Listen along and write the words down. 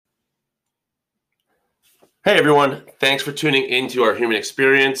Hey everyone, thanks for tuning into our human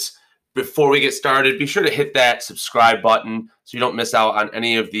experience. Before we get started, be sure to hit that subscribe button so you don't miss out on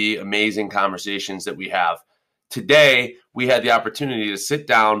any of the amazing conversations that we have. Today, we had the opportunity to sit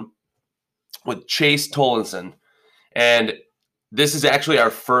down with Chase Tolleson, and this is actually our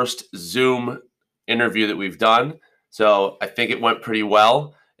first Zoom interview that we've done. So I think it went pretty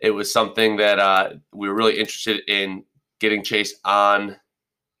well. It was something that we were really interested in getting Chase on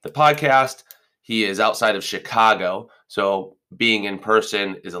the podcast. He is outside of Chicago, so being in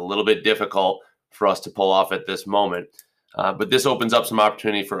person is a little bit difficult for us to pull off at this moment. But this opens up some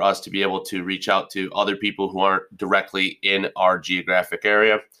opportunity for us to be able to reach out to other people who aren't directly in our geographic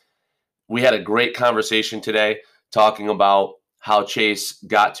area. We had a great conversation today talking about how Chase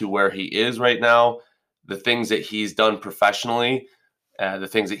got to where he is right now, the things that he's done professionally, the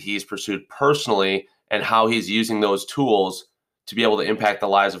things that he's pursued personally, and how he's using those tools to be able to impact the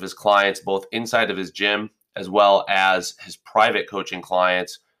lives of his clients, both inside of his gym as well as his private coaching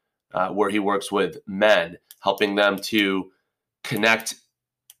clients, where he works with men, helping them to connect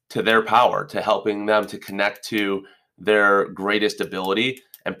to their power, to helping them to connect to their greatest ability.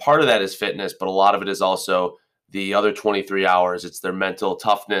 And part of that is fitness, but a lot of it is also the other 23 hours. It's their mental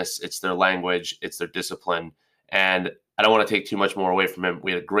toughness, it's their language, it's their discipline. And I don't want to take too much more away from him.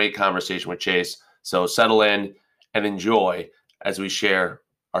 We had a great conversation with Chase. So settle in and enjoy as we share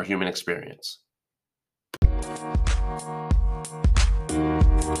our human experience.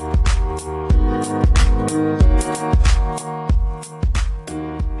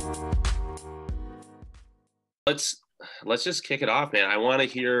 Let's just kick it off, man. I want to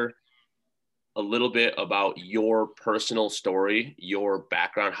hear a little bit about your personal story, your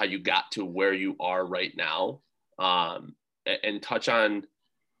background, how you got to where you are right now, and touch on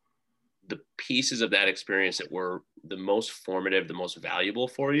the pieces of that experience that were the most formative, the most valuable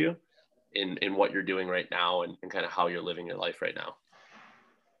for you in what you're doing right now and kind of how you're living your life right now.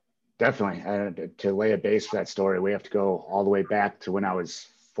 Definitely. To lay a base for that story, we have to go all the way back to when I was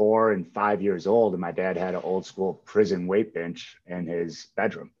 4 and 5 years old, and my dad had an old school prison weight bench in his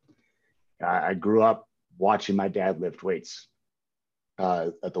bedroom. I grew up watching my dad lift weights.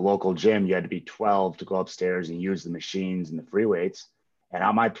 At the local gym, you had to be 12 to go upstairs and use the machines and the free weights. And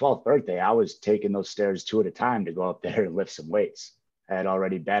on my 12th birthday, I was taking those stairs 2 at a time to go up there and lift some weights. I had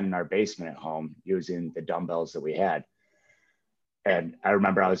already been in our basement at home using the dumbbells that we had. And I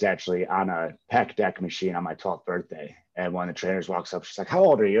remember I was actually on a pec deck machine on my 12th birthday. And one of the trainers walks up, she's like, "How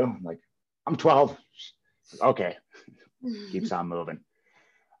old are you?" I'm like, "I'm 12. Okay. Keeps on moving.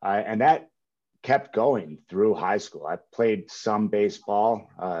 And that kept going through high school. I played some baseball,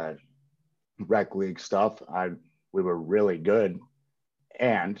 rec league stuff. We were really good.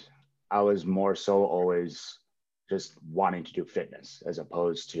 And I was more so always just wanting to do fitness as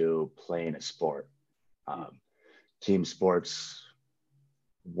opposed to playing a sport. Team sports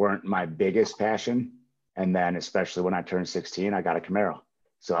weren't my biggest passion. And then, especially when I turned 16, I got a Camaro.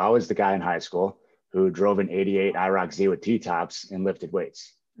 So I was the guy in high school who drove an 88 IROC Z with T-tops and lifted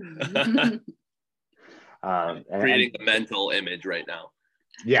weights. Creating a mental image right now.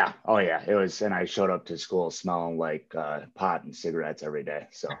 Yeah. Oh, yeah. It was. And I showed up to school smelling like pot and cigarettes every day.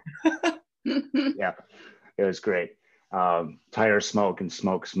 So, yeah, it was great. Tire smoke and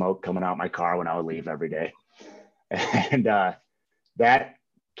smoke coming out my car when I would leave every day. And that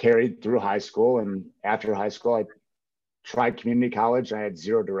carried through high school. And after high school, I tried community college. I had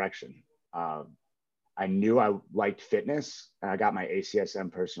zero direction. I knew I liked fitness, and I got my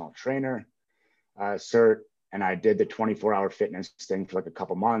ACSM personal trainer cert, and I did the 24-hour fitness thing for like a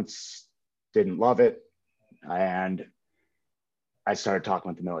couple months. Didn't love it, and I started talking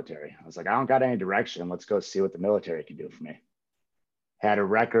with the military. I was like, I don't got any direction. Let's go see what the military can do for me. Had a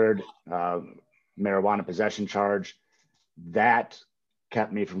record, marijuana possession charge. That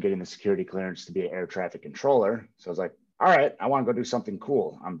kept me from getting the security clearance to be an air traffic controller. So I was like, all right, I want to go do something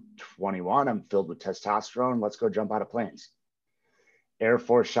cool. I'm 21. I'm filled with testosterone. Let's go jump out of planes. Air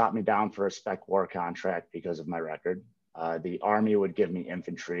Force shot me down for a spec war contract because of my record. The Army would give me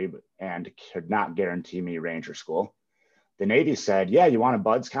infantry and could not guarantee me Ranger school. The Navy said, yeah, you want a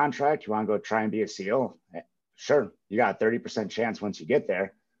BUDS contract? You want to go try and be a SEAL? Sure. You got a 30% chance once you get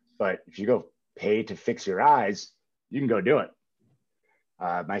there. But if you go pay to fix your eyes, you can go do it.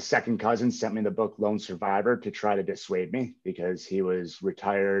 My second cousin sent me the book Lone Survivor to try to dissuade me because he was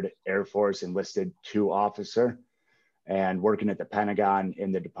retired Air Force enlisted 2 officer and working at the Pentagon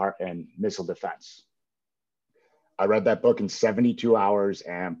in the Department Missile Defense. I read that book in 72 hours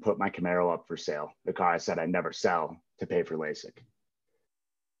and put my Camaro up for sale, the car I said I'd never sell, to pay for LASIK.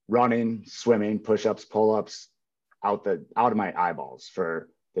 Running, swimming, push-ups, pull-ups out of my eyeballs for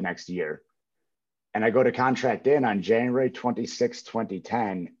the next year. And I go to contract in on January 26,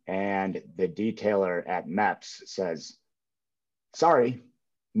 2010, and the detailer at MEPS says, sorry,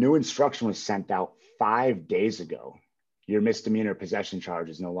 new instruction was sent out 5 days ago. Your misdemeanor possession charge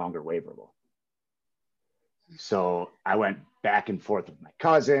is no longer waivable. So I went back and forth with my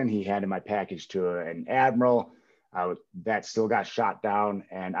cousin. He handed my package to an admiral. That still got shot down,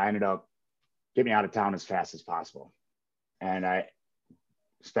 and I ended up getting me out of town as fast as possible. And I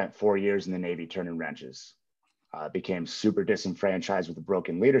spent 4 years in the Navy turning wrenches. Became super disenfranchised with a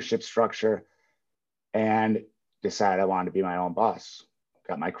broken leadership structure, and decided I wanted to be my own boss.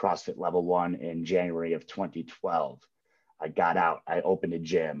 Got my CrossFit level 1 in January of 2012. I got out, I opened a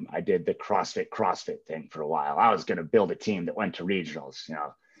gym. I did the CrossFit thing for a while. I was going to build a team that went to regionals,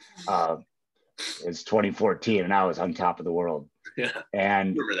 it's 2014 and I was on top of the world. Yeah.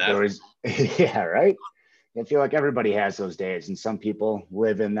 And there was, yeah, right. I feel like everybody has those days, and some people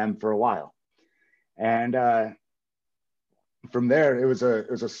live in them for a while. And from there, it was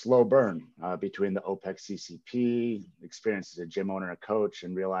a slow burn between the OPEC CCP, experience as a gym owner, a coach,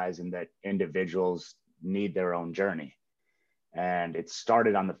 and realizing that individuals need their own journey. And it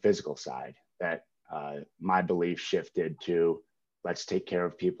started on the physical side that my belief shifted to, let's take care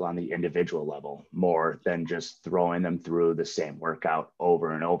of people on the individual level more than just throwing them through the same workout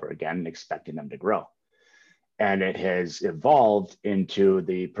over and over again and expecting them to grow. And it has evolved into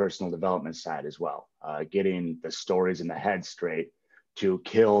the personal development side as well, getting the stories in the head straight to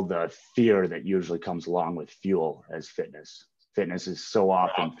kill the fear that usually comes along with fuel as fitness. Fitness is so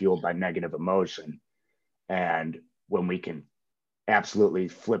often fueled by negative emotion. And when we can absolutely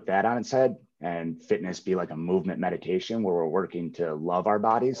flip that on its head and fitness be like a movement meditation where we're working to love our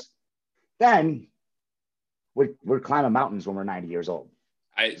bodies, then we're climbing mountains when we're 90 years old.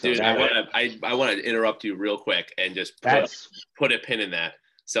 I want to interrupt you real quick and just put a pin in that.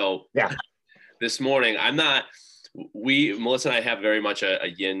 So yeah, this morning, Melissa and I have very much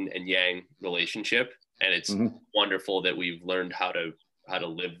a yin and yang relationship, and it's wonderful that we've learned how to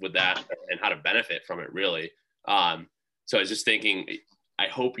live with that and how to benefit from it, really. So I was just thinking, I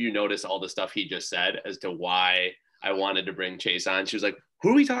hope you notice all the stuff he just said as to why I wanted to bring Chase on. She was like, who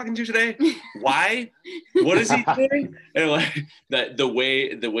are we talking to today? Why? What is he doing? And like the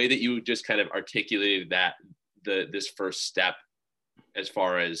way that you just kind of articulated that this first step as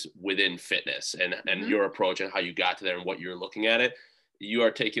far as within fitness and your approach and how you got to there and what you're looking at it, you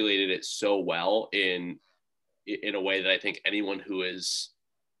articulated it so well in a way that I think anyone who is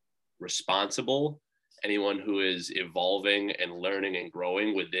responsible, anyone who is evolving and learning and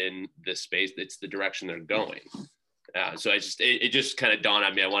growing within this space, it's the direction they're going. So it just kind of dawned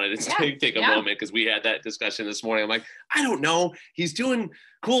on me. I wanted to take a moment because we had that discussion this morning. I'm like, I don't know. He's doing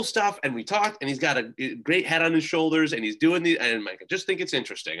cool stuff, and we talked, and he's got a great head on his shoulders, and he's doing these. And I'm like, I just think it's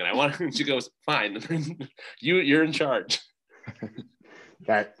interesting. And I want. She goes, fine, you're in charge.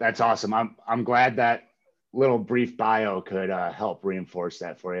 That's awesome. I'm glad that little brief bio could help reinforce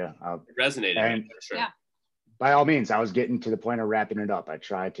that for you. It resonated. And for sure. Yeah. By all means, I was getting to the point of wrapping it up. I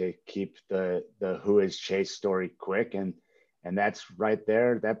tried to keep the who is Chase story quick, and that's right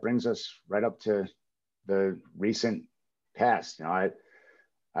there. That brings us right up to the recent past.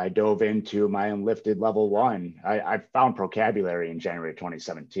 I dove into my Unlifted level 1. I found vocabulary in January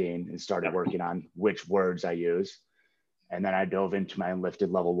 2017 and started working on which words I use. And then I dove into my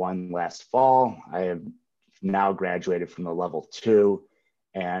Unlifted level 1 last fall. I have now graduated from the level 2,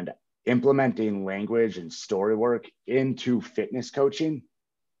 and implementing language and story work into fitness coaching.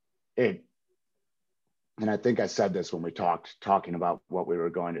 And I think I said this when we talking about what we were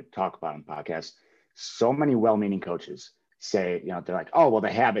going to talk about on the podcast. So many well-meaning coaches say, they're like, oh, well,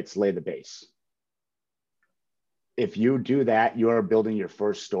 the habits lay the base. If you do that, you are building your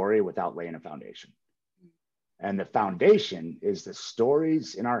first story without laying a foundation. And the foundation is the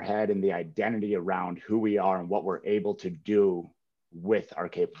stories in our head and the identity around who we are and what we're able to do with our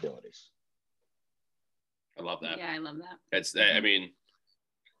capabilities. I love that. Yeah, I love that. It's, I mean,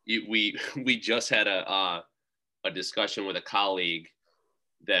 we just had a discussion with a colleague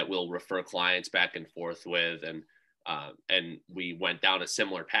that we'll refer clients back and forth with, and we went down a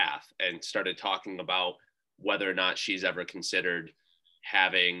similar path and started talking about whether or not she's ever considered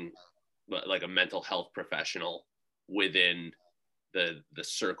having like a mental health professional within the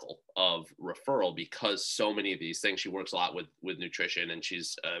circle of referral, because so many of these things, she works a lot with nutrition, and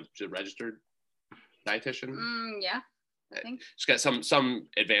she's a registered dietitian. Yeah, I think she's got some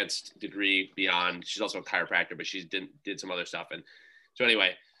advanced degree beyond. She's also a chiropractor, but she did some other stuff. And so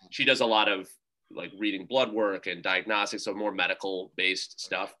anyway, she does a lot of like reading blood work and diagnostics, so more medical based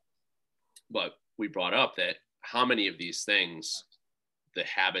stuff. But we brought up that how many of these things the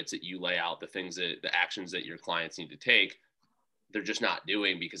habits that you lay out, the things that the actions that your clients need to take, they're just not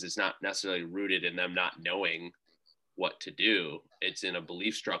doing because it's not necessarily rooted in them not knowing what to do. It's in a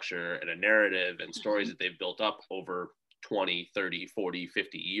belief structure and a narrative and stories that they've built up over 20, 30, 40,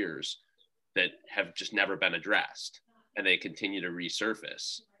 50 years that have just never been addressed. And they continue to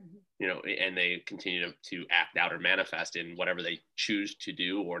resurface, you know, and they continue to act out or manifest in whatever they choose to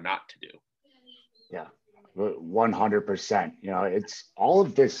do or not to do. Yeah, 100%. You know, it's all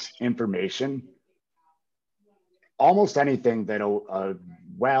of this information, almost anything that a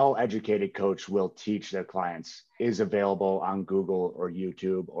well-educated coach will teach their clients is available on Google or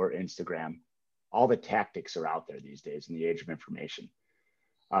YouTube or Instagram. All the tactics are out there these days in the age of information.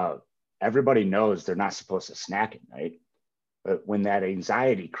 Everybody knows they're not supposed to snack at night, but when that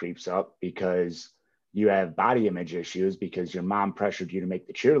anxiety creeps up because you have body image issues because your mom pressured you to make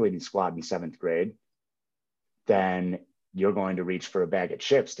the cheerleading squad in 7th grade, then you're going to reach for a bag of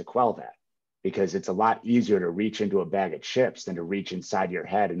chips to quell that, because it's a lot easier to reach into a bag of chips than to reach inside your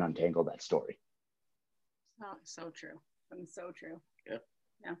head and untangle that story. Oh, so true. That's so true.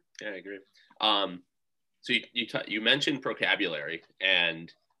 Yeah, I agree. So you mentioned vocabulary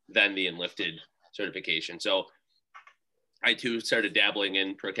and then the Enlifted certification. So I too started dabbling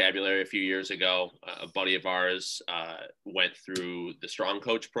in vocabulary a few years ago. A buddy of ours went through the Strong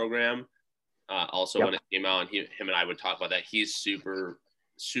Coach program. When it came out, and him and I would talk about that. He's super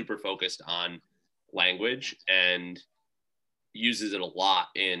focused on language and uses it a lot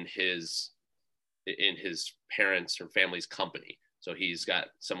in his parents' or family's company. So he's got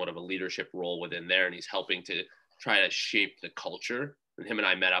somewhat of a leadership role within there, and he's helping to try to shape the culture. And him and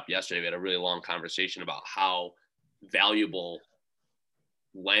I met up yesterday. We had a really long conversation about how valuable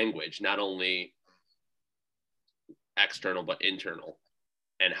language, not only external, but internal,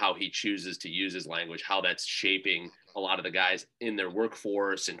 and how he chooses to use his language, how that's shaping a lot of the guys in their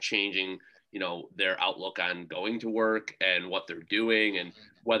workforce and changing, you know, their outlook on going to work and what they're doing and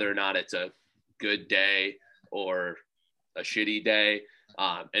whether or not it's a good day or a shitty day.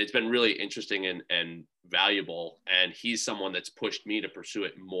 And it's been really interesting and valuable. And he's someone that's pushed me to pursue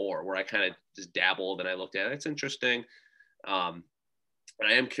it more, where I kind of just dabbled and I looked at it. It's interesting. And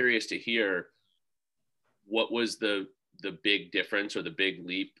I am curious to hear, what was the big difference or the big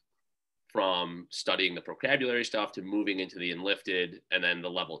leap from studying the vocabulary stuff to moving into the Enlifted and then the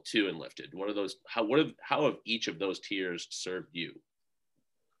level 2 Enlifted? What are those? How have each of those tiers served you?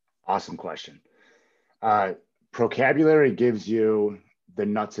 Awesome question. Vocabulary gives you the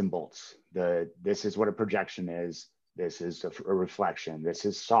nuts and bolts. This is what a projection is. This is a reflection. This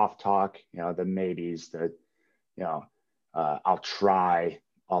is soft talk. You know, the maybes, I'll try,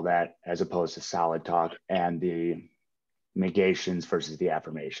 all that, as opposed to solid talk, and the negations versus the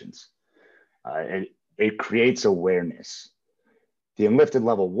affirmations. It creates awareness. The Enlifted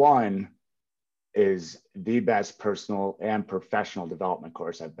level 1 is the best personal and professional development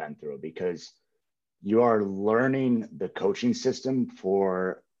course I've been through, because you are learning the coaching system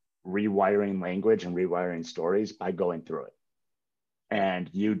for rewiring language and rewiring stories by going through it. And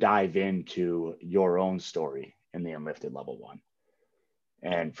you dive into your own story in the Enlifted level 1.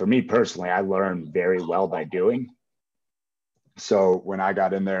 And for me personally, I learned very well by doing. So when I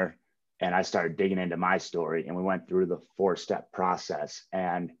got in there and I started digging into my story, and we went through the 4-step process,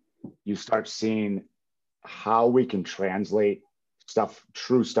 and you start seeing how we can translate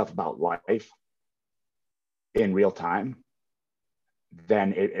true stuff about life in real time,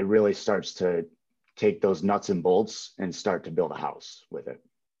 then it really starts to take those nuts and bolts and start to build a house with it.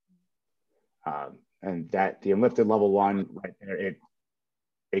 And that the Enlifted level 1 right there,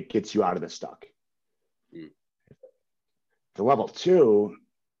 it gets you out of the stuck. The level 2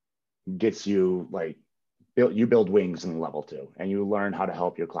 gets you you build wings in the level 2, and you learn how to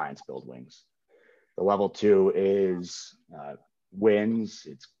help your clients build wings. The level 2 is wins,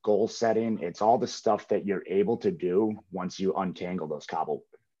 it's goal setting, it's all the stuff that you're able to do once you untangle those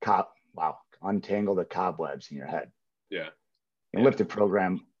untangle the cobwebs in your head. Yeah. The Enlifted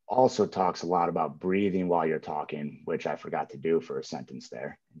program also talks a lot about breathing while you're talking, which I forgot to do for a sentence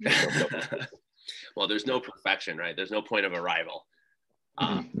there. Well, there's no perfection, right? There's no point of arrival.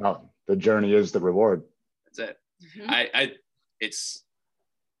 No, the journey is the reward. That's it. Mm-hmm.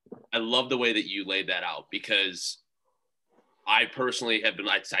 I love the way that you laid that out, because I personally have been,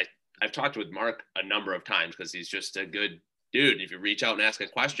 I've talked with Mark a number of times, because he's just a good dude. If you reach out and ask a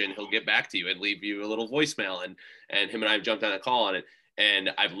question, he'll get back to you and leave you a little voicemail. And him and I have jumped on a call on it.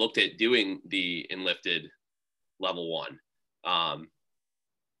 And I've looked at doing the Enlifted level 1.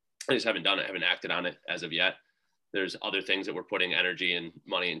 I just haven't done it. I haven't acted on it as of yet. there's other things that we're putting energy and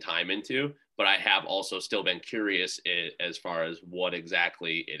money and time into, but I have also still been curious as far as what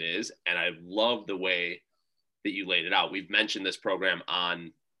exactly it is. And I love the way that you laid it out. We've mentioned this program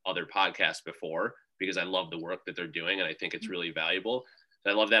on other podcasts before because I love the work that they're doing. And I think it's really valuable.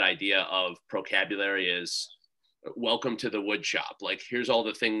 I love that idea of vocabulary is welcome to the wood shop. Like, here's all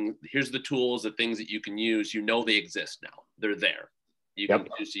the things, here's the tools, the things that you can use. You know, they exist now. They're there. You can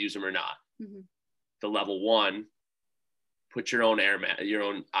choose to use them or not. Mm-hmm. The level 1, put your own your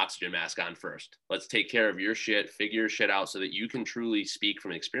own oxygen mask on first. Let's take care of your shit, figure your shit out so that you can truly speak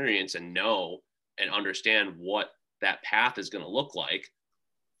from experience and know and understand what that path is going to look like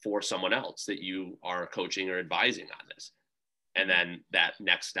for someone else that you are coaching or advising on this. And then that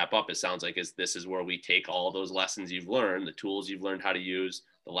next step up, it sounds like, this is where we take all those lessons you've learned, the tools you've learned how to use,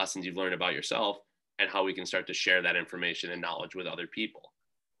 the lessons you've learned about yourself, and how we can start to share that information and knowledge with other people.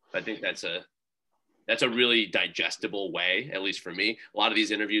 I think that's a really digestible way, at least for me. A lot of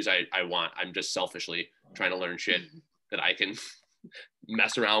these interviews I'm just selfishly trying to learn shit that I can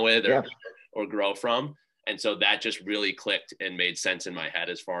mess around with or grow from. And so that just really clicked and made sense in my head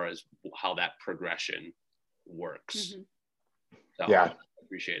as far as how that progression works. Mm-hmm. So yeah, I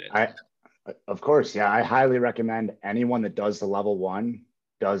appreciate it. Of course. Yeah. I highly recommend anyone that does the level 1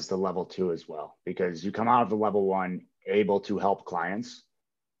 does the level 2 as well, because you come out of the level 1 able to help clients,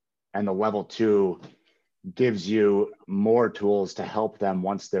 and the level 2 gives you more tools to help them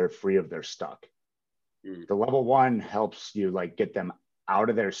once they're free of their stuck. Mm. The level 1 helps you like get them out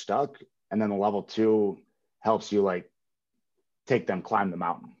of their stuck. And then the level 2 helps you like take them climb the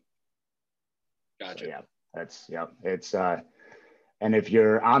mountain. Gotcha. So, it's, and if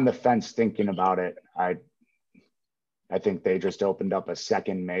you're on the fence thinking about it, I think they just opened up a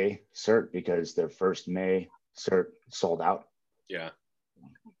second May cert because their first May cert sold out. Yeah.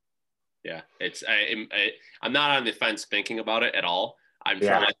 Yeah. I'm not on the fence thinking about it at all. I'm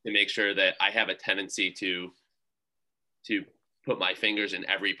trying to make sure that I have a tendency to put my fingers in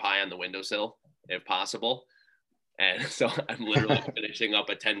every pie on the windowsill if possible. And so I'm literally finishing up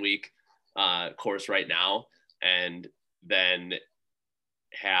a 10-week course right now, and then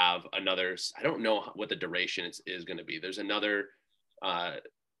have another, I don't know what the duration is going to be. There's another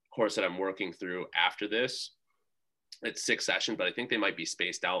course that I'm working through after this. It's 6 sessions, but I think they might be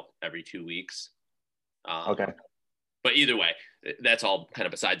spaced out every 2 weeks. Okay. But either way, that's all kind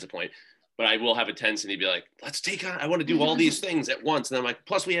of besides the point. But I will have a tendency to be like, I want to do all these things at once. And I'm like,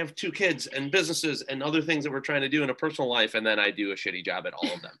 plus we have 2 kids and businesses and other things that we're trying to do in a personal life. And then I do a shitty job at all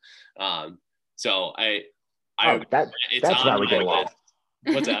of them. So that's why we get along.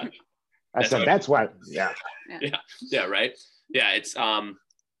 What's that? That's why. Yeah. Yeah. Right. Yeah.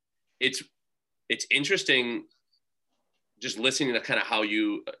 It's interesting just listening to kind of how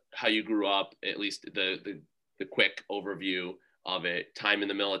you grew up, at least the quick overview of it, time in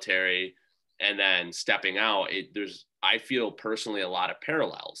the military, and then stepping out. I feel personally a lot of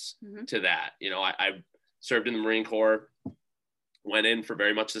parallels to that. You know, I served in the Marine Corps, went in for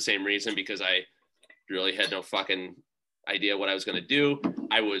very much the same reason, because I really had no fucking idea what I was going to do.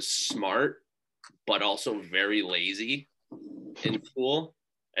 I was smart, but also very lazy in school.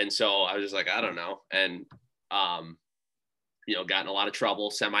 And so I was just like, I don't know. And, got in a lot of trouble,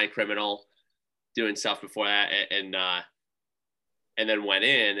 semi-criminal, doing stuff before that. And then went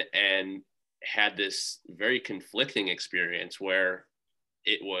in and had this very conflicting experience where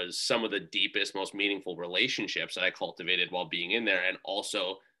it was some of the deepest, most meaningful relationships that I cultivated while being in there, and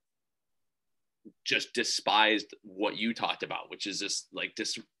also just despised what you talked about, which is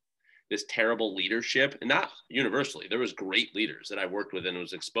this terrible leadership. And not universally, there was great leaders that I worked with and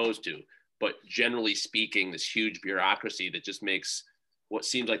was exposed to, but generally speaking, this huge bureaucracy that just makes what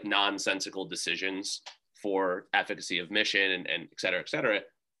seems like nonsensical decisions for efficacy of mission and et cetera, et cetera.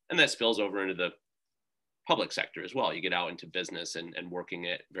 And that spills over into the public sector as well. You get out into business and working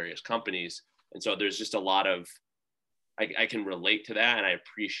at various companies. And so there's just a lot of, I can relate to that, and I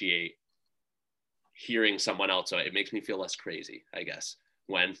appreciate hearing someone else. So it makes me feel less crazy, I guess,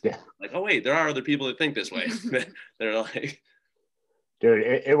 when like, oh wait, there are other people that think this way. They're like, dude,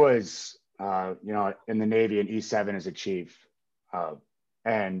 it was, in the Navy in E7 as a chief,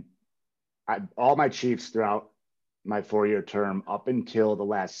 and all my chiefs throughout my 4-year term up until the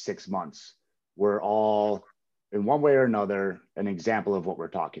last 6 months were all, in one way or another, an example of what we're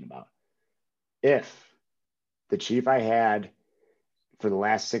talking about. If the chief I had for the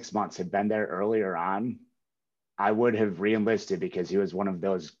last 6 months had been there earlier on, I would have re-enlisted, because he was one of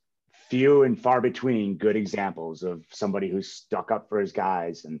those few and far between good examples of somebody who stuck up for his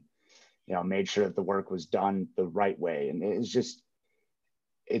guys and, made sure that the work was done the right way. And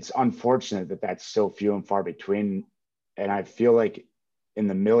it's unfortunate that that's so few and far between. And I feel like in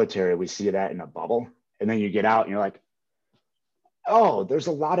the military, we see that in a bubble. And then you get out and you're like, oh, there's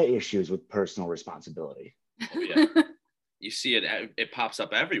a lot of issues with personal responsibility. Oh, yeah. You see it, it pops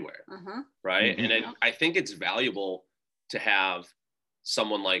up everywhere, right? Mm-hmm. And I think it's valuable to have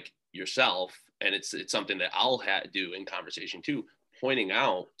someone like yourself, and it's something that I'll do in conversation too, pointing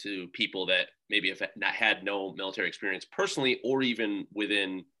out to people that maybe have not had no military experience personally or even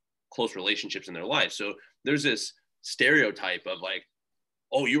within close relationships in their life. So there's this stereotype of like,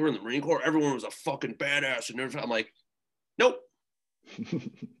 oh, you were in the Marine Corps, everyone was a fucking badass. And I'm like, nope,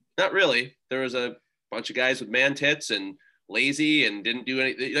 not really. There was a bunch of guys with man tits and lazy and didn't do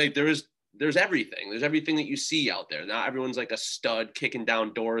anything. Like there's everything. There's everything that you see out there. Not everyone's like a stud kicking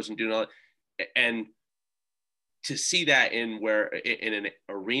down doors and doing all that. And to see that in an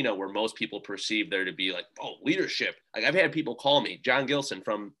arena where most people perceive there to be like, oh, leadership. Like I've had people call me, John Gilson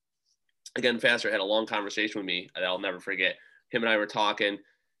from, again, Faster, had a long conversation with me that I'll never forget. Him and I were talking,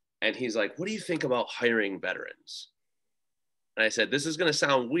 and he's like, what do you think about hiring veterans? And I said, this is going to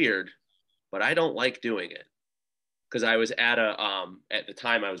sound weird, but I don't like doing it. Because I was at the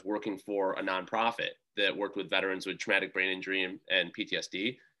time I was working for a nonprofit that worked with veterans with traumatic brain injury and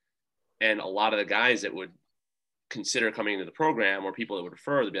PTSD. And a lot of the guys that would consider coming into the program, or people that would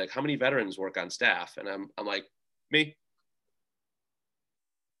refer, they'd be like, how many veterans work on staff? And I'm like, me,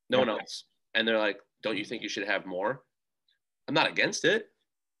 no one else. And they're like, don't you think you should have more? I'm not against it,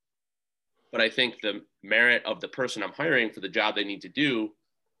 but I think the merit of the person I'm hiring for the job they need to do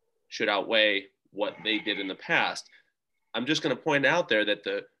should outweigh what they did in the past. I'm just going to point out there that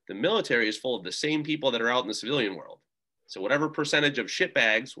the military is full of the same people that are out in the civilian world. So whatever percentage of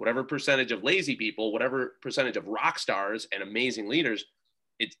shitbags, whatever percentage of lazy people, whatever percentage of rock stars and amazing leaders,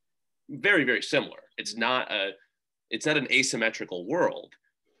 it's very, very similar. It's not an asymmetrical world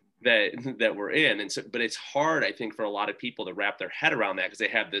that we're in. And so, but it's hard, I think, for a lot of people to wrap their head around that because they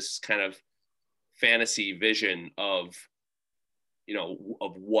have this kind of fantasy vision of, you know,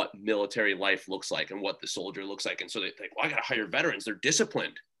 of what military life looks like and what the soldier looks like. And so they think, well, I got to hire veterans. They're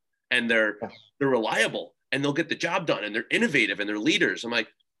disciplined and they're reliable and they'll get the job done and they're innovative and they're leaders. I'm like,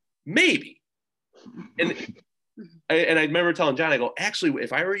 maybe. And I remember telling John, I go, actually,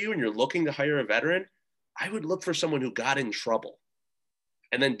 if I were you and you're looking to hire a veteran, I would look for someone who got in trouble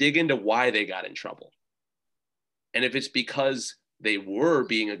and then dig into why they got in trouble. And if it's because they were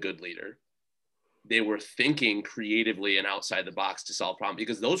being a good leader, they were thinking creatively and outside the box to solve problems,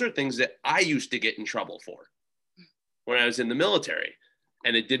 because those are things that I used to get in trouble for when I was in the military,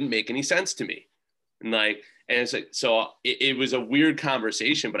 and it didn't make any sense to me. And it's like, so it was a weird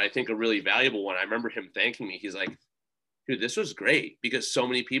conversation, but I think a really valuable one. I remember him thanking me. He's like, dude, this was great, because so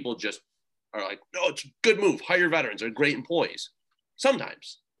many people just are like, no, it's a good move. Hire veterans. They're great employees.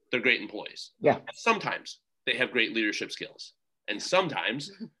 Sometimes they're great employees. Yeah. Sometimes they have great leadership skills, and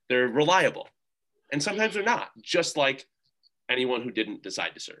sometimes they're reliable. And sometimes they're not, just like anyone who didn't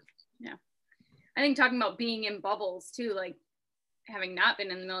decide to serve. Yeah. I think talking about being in bubbles too, like having not been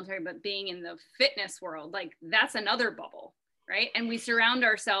in the military, but being in the fitness world, like that's another bubble, right? And we surround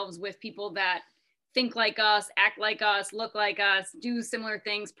ourselves with people that think like us, act like us, look like us, do similar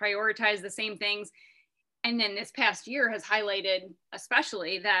things, prioritize the same things. And then this past year has highlighted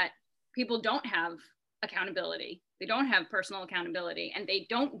especially that people don't have accountability. They don't have personal accountability, and they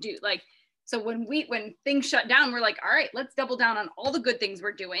don't do like, so when things shut down, we're like, all right, let's double down on all the good things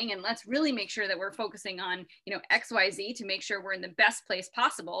we're doing. And let's really make sure that we're focusing on, you know, XYZ to make sure we're in the best place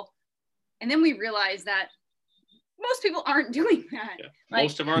possible. And then we realize that most people aren't doing that. Yeah. Like,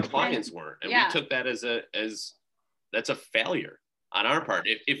 most of our clients weren't. And we took that as that's a failure on our part.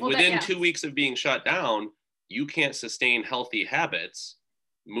 If within 2 weeks of being shut down, you can't sustain healthy habits,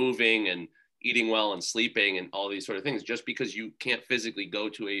 moving and eating well and sleeping and all these sort of things, just because you can't physically go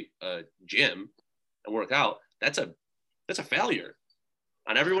to a gym and work out, that's a failure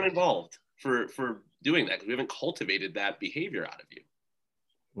on everyone involved for doing that, because we haven't cultivated that behavior out of you.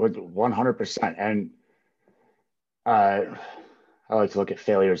 100%. And I like to look at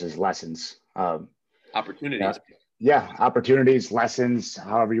failures as lessons. Opportunities. Opportunities, lessons,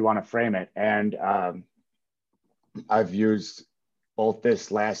 however you want to frame it. And I've used both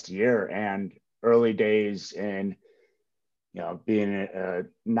this last year and early days in, you know, being a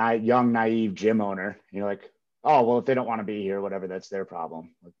young, naive gym owner. You're like, oh, well, if they don't want to be here, whatever, that's their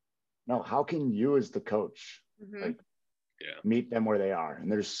problem. Like, no, how can you as the coach meet them where they are?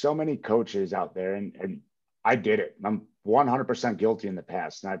 And there's so many coaches out there, and I did it. I'm 100% guilty in the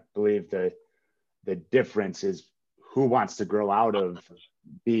past. And I believe the difference is who wants to grow out of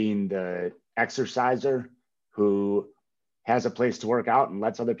being the exerciser who has a place to work out and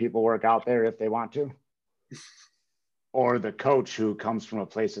lets other people work out there if they want to, or the coach who comes from a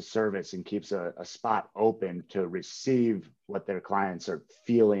place of service and keeps a spot open to receive what their clients are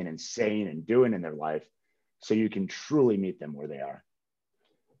feeling and saying and doing in their life, so you can truly meet them where they are.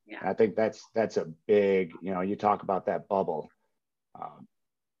 Yeah. I think that's a big, you talk about that bubble.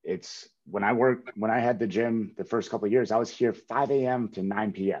 It's when I had the gym the first couple of years, I was here 5 a.m. to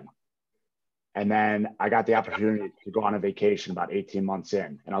 9 p.m. And then I got the opportunity to go on a vacation about 18 months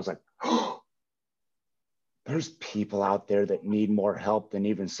in. And I was like, oh, there's people out there that need more help than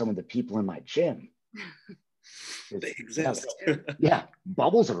even some of the people in my gym. They exist. Yeah,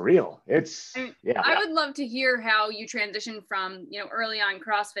 bubbles are real. I would love to hear how you transitioned from, early on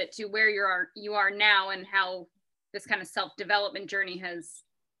CrossFit to where you are now, and how this kind of self-development journey has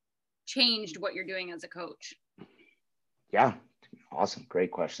changed what you're doing as a coach. Yeah, awesome.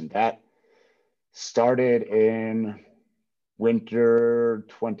 Great question. That started in winter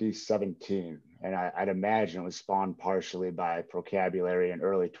 2017. And I'd imagine it was spawned partially by Procabulary in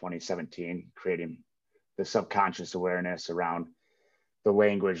early 2017, creating the subconscious awareness around the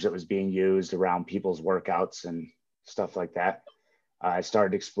language that was being used around people's workouts and stuff like that. I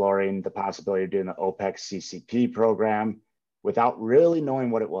started exploring the possibility of doing the OPEX CCP program without really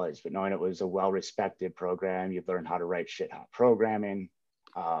knowing what it was, but knowing it was a well-respected program. You'd learn how to write shit hot programming.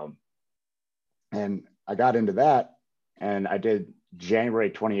 And I got into that, and I did January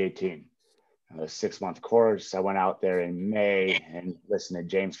 2018, a 6-month course. I went out there in May and listened to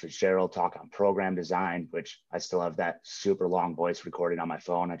James Fitzgerald talk on program design, which I still have that super long voice recording on my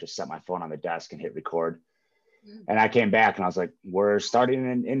phone. I just set my phone on the desk and hit record. And I came back and I was like, we're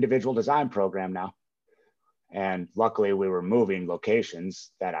starting an individual design program now. And luckily we were moving locations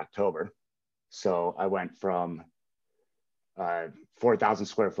that October. So I went from 4,000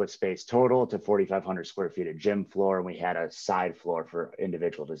 square foot space total to 4,500 square feet of gym floor. And we had a side floor for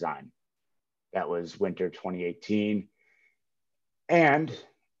individual design. That was winter 2018. And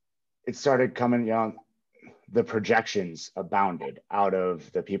it started coming, the projections abounded out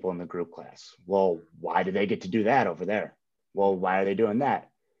of the people in the group class. Well, why do they get to do that over there? Well, why are they doing that?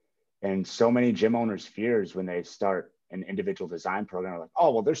 And so many gym owners' fears when they start an individual design program are like,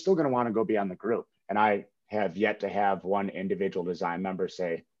 oh, well, they're still going to want to go beyond the group. And I have yet to have one individual design member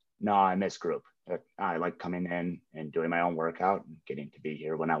say, no, I miss group. I like coming in and doing my own workout and getting to be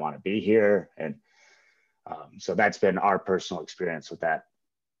here when I want to be here. And so that's been our personal experience with that.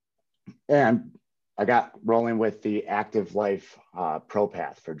 And I got rolling with the Active Life Pro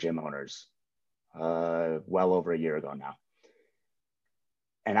Path for gym owners well over a year ago now.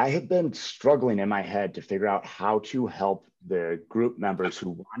 And I had been struggling in my head to figure out how to help the group members who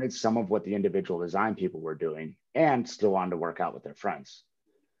wanted some of what the individual design people were doing and still wanted to work out with their friends.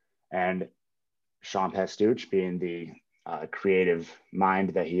 And Sean Pastuch, being the creative mind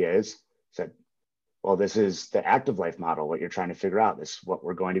that he is, said, well, this is the Active Life model, what you're trying to figure out. This is what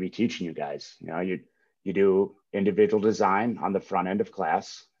we're going to be teaching you guys. You do individual design on the front end of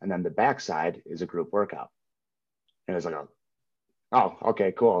class, and then the backside is a group workout. And it was like, oh,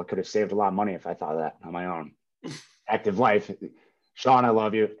 okay, cool. I could have saved a lot of money if I thought of that on my own. Active Life, Sean, I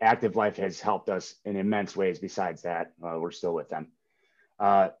love you. Active Life has helped us in immense ways. Besides that, we're still with them.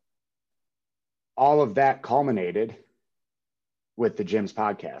 All of that culminated with the Gym's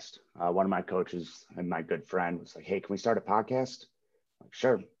podcast. One of my coaches and my good friend was like, hey, can we start a podcast? I'm like,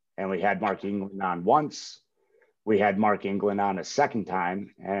 sure. And we had Mark England on once. We had Mark England on a second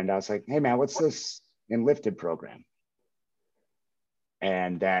time. And I was like, hey, man, what's this Enlifted program?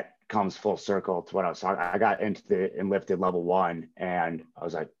 And that comes full circle to what I was talking. I got into the Enlifted level 1, and I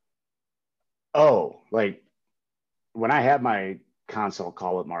was like, oh, like when I had my consult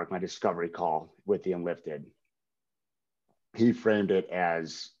call with Mark, my discovery call with the Enlifted, he framed it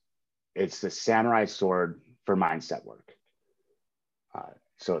as it's the samurai sword for mindset work.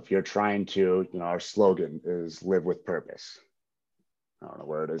 So if you're trying to, our slogan is live with purpose. I don't know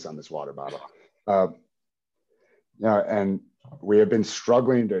where it is on this water bottle. And we have been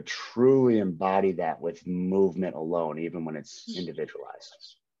struggling to truly embody that with movement alone, even when it's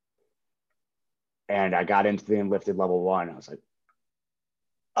individualized. And I got into the Enlifted level 1. I was like,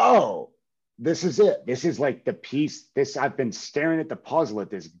 oh, this is it. This is like the piece. I've been staring at the puzzle at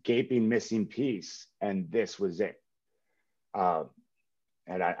this gaping missing piece, and this was it.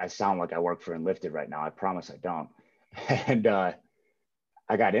 And I sound like I work for Enlifted right now. I promise I don't. And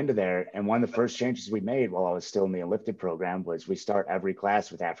I got into there, and one of the first changes we made while I was still in the Enlifted program was we start every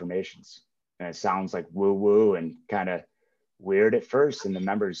class with affirmations. And it sounds like woo-woo and kind of weird at first, and the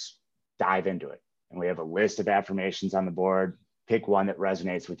members dive into it. And we have a list of affirmations on the board. Pick one that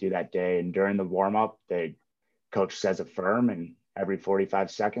resonates with you that day. And during the warm-up, they coach says affirm, and every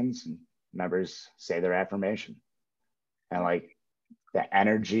 45 seconds, and members say their affirmation. And like the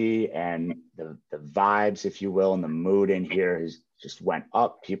energy and the vibes, if you will, and the mood in here has just went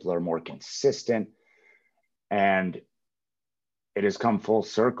up. People are more consistent. And it has come full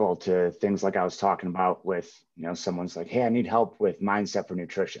circle to things like I was talking about with, someone's like, hey, I need help with mindset for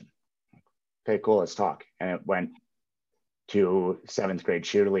nutrition. Okay, cool, let's talk. And it went to 7th grade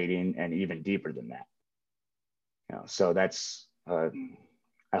cheerleading and even deeper than that. So that's, I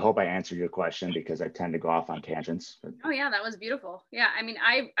hope I answered your question, because I tend to go off on tangents. Oh yeah, that was beautiful. Yeah, I mean,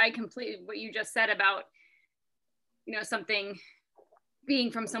 I completely, what you just said about, something being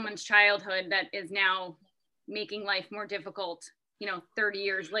from someone's childhood that is now making life more difficult, 30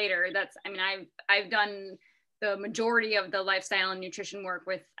 years later. That's, I mean, I've done the majority of the lifestyle and nutrition work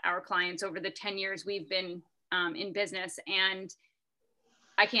with our clients over the 10 years we've been in business. And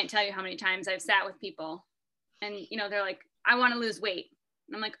I can't tell you how many times I've sat with people and, they're like, I want to lose weight.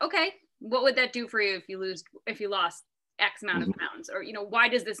 And I'm like, okay, what would that do for you if you lost X amount of pounds? Or, why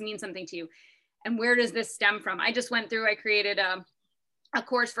does this mean something to you? And where does this stem from? I created a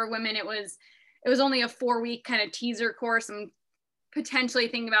course for women. It was only a 4-week kind of teaser course. I'm potentially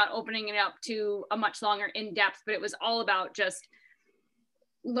thinking about opening it up to a much longer in-depth, but it was all about just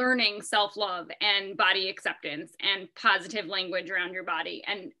learning self-love and body acceptance and positive language around your body.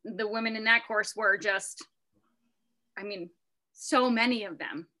 And the women in that course were just, I mean, so many of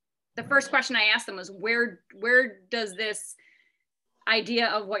them. The first question I asked them was, where does this idea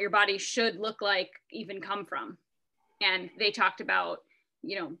of what your body should look like even come from? And they talked about,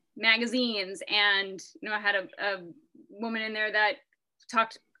 magazines, and, I had a woman in there that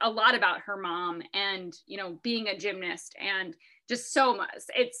talked a lot about her mom and, being a gymnast, and just so much.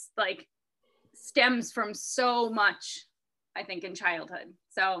 It's like stems from so much, I think, in childhood.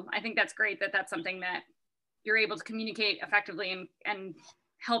 So I think that's great that that's something that you're able to communicate effectively and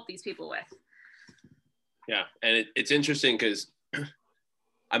help these people with. Yeah. And it's interesting because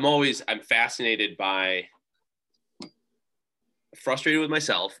I'm fascinated by, frustrated with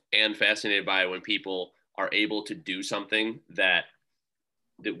myself and fascinated by when people are able to do something that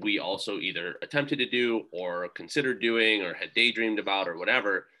we also either attempted to do or considered doing or had daydreamed about or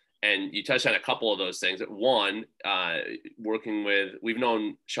whatever. And you touched on a couple of those things. One, we've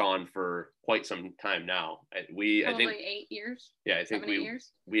known Sean for quite some time now. I think 8 years. Yeah, I think 8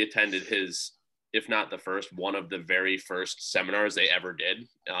 years. We attended his, if not the first, one of the very first seminars they ever did.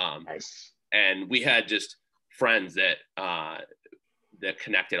 Nice. And we had just friends that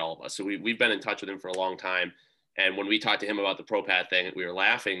connected all of us. So we've been in touch with him for a long time. And when we talked to him about the ProPath thing, we were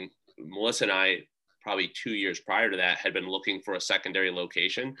laughing. Melissa and I, probably 2 years prior to that, had been looking for a secondary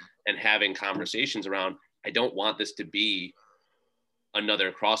location and having conversations around, I don't want this to be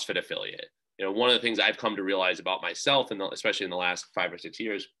another CrossFit affiliate. One of the things I've come to realize about myself, and especially in the last 5 or 6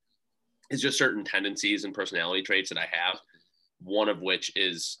 years, is just certain tendencies and personality traits that I have. One of which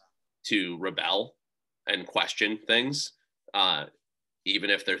is to rebel and question things, even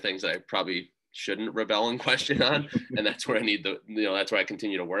if they're things that I probably shouldn't rebel and question on. And that's where I need that's where I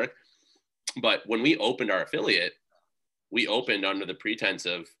continue to work. But when we opened our affiliate, we opened under the pretense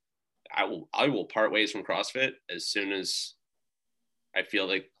of, I will part ways from CrossFit as soon as I feel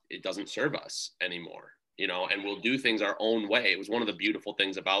like it doesn't serve us anymore, and we'll do things our own way. It was one of the beautiful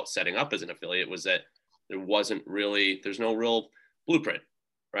things about setting up as an affiliate was that there's no real blueprint,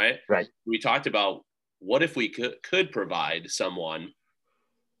 right? Right. We talked about, what if we could provide someone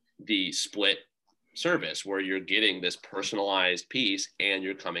the split service where you're getting this personalized piece and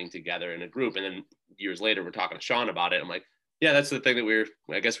you're coming together in a group. And then years later, we're talking to Sean about it. I'm like, yeah, that's the thing that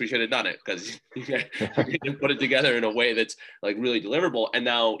I guess we should have done it, because you can put it together in a way that's like really deliverable. And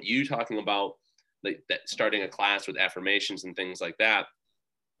now you talking about that starting a class with affirmations and things like that.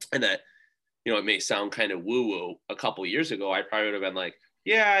 And that, it may sound kind of woo woo. A couple of years ago, I probably would have been like,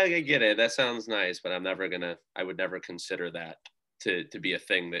 yeah, I get it. That sounds nice, but I would never consider that to be a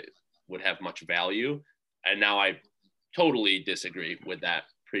thing that would have much value. And now I totally disagree with that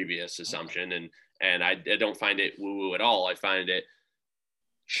previous assumption. And I don't find it woo-woo at all. I find it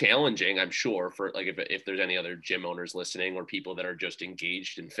challenging, I'm sure, for like if there's any other gym owners listening or people that are just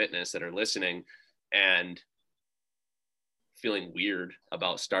engaged in fitness that are listening and feeling weird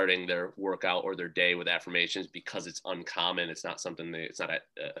about starting their workout or their day with affirmations because it's uncommon. It's not something it's not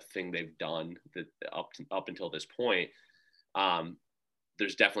a thing they've done that up until this point.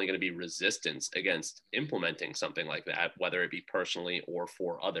 There's definitely going to be resistance against implementing something like that, whether it be personally or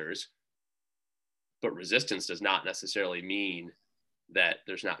for others. But resistance does not necessarily mean that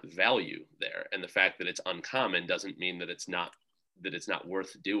there's not value there. And the fact that it's uncommon doesn't mean that it's not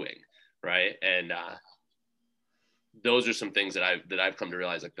worth doing. Right. And those are some things that I've come to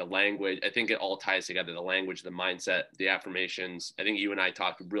realize, like the language. I think it all ties together: the language, the mindset, the affirmations. I think you and I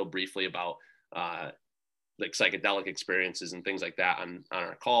talked real briefly about like psychedelic experiences and things like that on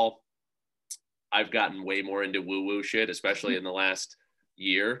our call. I've gotten way more into woo-woo shit, especially in the last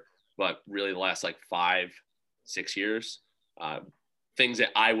year, but really the last like 5-6 years. Things that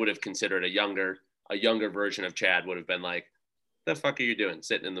I would have considered a younger version of Chad would have been like, the fuck are you doing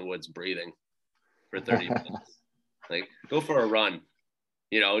sitting in the woods breathing for 30 minutes? Like, go for a run,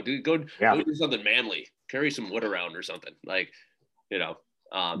 go do something manly, carry some wood around or something, like, so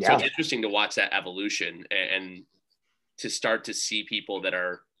it's interesting to watch that evolution and to start to see people that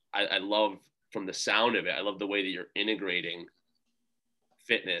are, I love from the sound of it. I love the way that you're integrating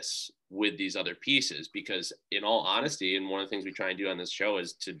fitness with these other pieces, because in all honesty, and one of the things we try and do on this show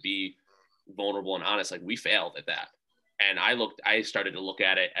is to be vulnerable and honest. Like, we failed at that. And I started to look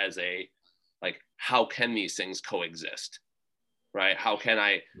at it as how can these things coexist, right? How can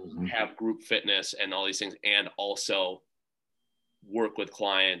I have group fitness and all these things and also work with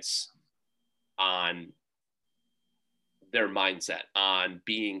clients on their mindset, on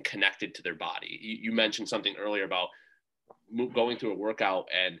being connected to their body? You mentioned something earlier about going through a workout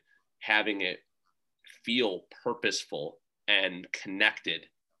and having it feel purposeful and connected,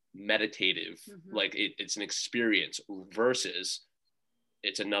 meditative, like it's an experience versus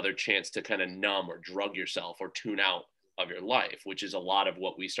it's another chance to kind of numb or drug yourself or tune out of your life, which is a lot of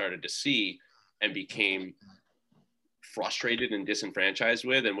what we started to see and became frustrated and disenfranchised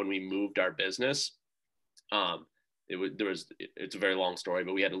with. And when we moved our business, it's a very long story,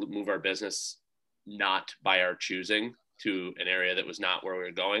 but we had to move our business not by our choosing to an area that was not where we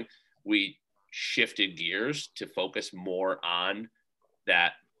were going. We shifted gears to focus more on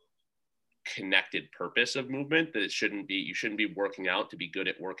that connected purpose of movement, that you shouldn't be working out to be good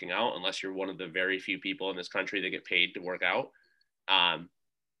at working out unless you're one of the very few people in this country that get paid to work out.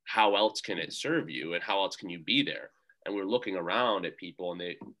 How else can it serve you, and how else can you be there? And we're looking around at people,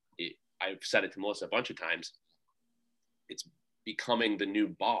 and I've said it to Melissa a bunch of times, it's becoming the new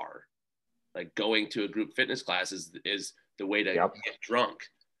bar. Like, going to a group fitness class is the way to get drunk,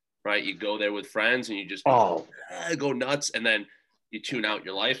 right? You go there with friends and you just go nuts, and then you tune out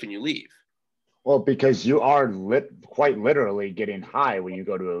your life and you leave. Well, because you are quite literally getting high when you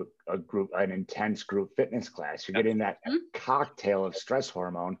go to an intense group fitness class. You're getting that cocktail of stress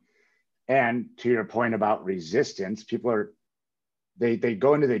hormone. And to your point about resistance, people they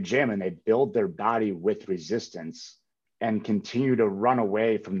go into the gym and they build their body with resistance and continue to run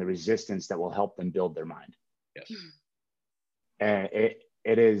away from the resistance that will help them build their mind. Yes. And it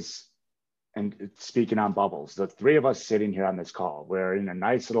is, and speaking on bubbles, the three of us sitting here on this call, we're in a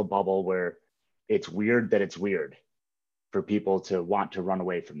nice little bubble where it's weird that it's weird for people to want to run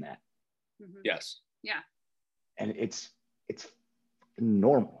away from that. Yes. Yeah. And it's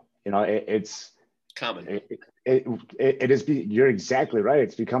normal. It's common. It is. You're exactly right.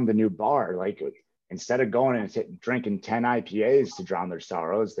 It's become the new bar. Like, instead of going and drinking 10 IPAs to drown their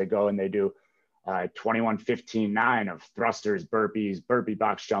sorrows, they go and they do 21-15-9 of thrusters, burpees, burpee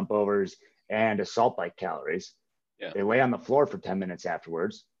box jump overs, and assault bike calories. Yeah. They lay on the floor for 10 minutes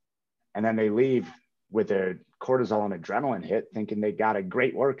afterwards, and then they leave with a cortisol and adrenaline hit, thinking they got a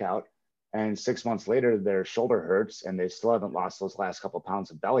great workout. And 6 months later, their shoulder hurts and they still haven't lost those last couple of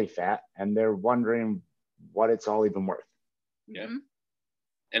pounds of belly fat. And they're wondering what it's all even worth. Yeah.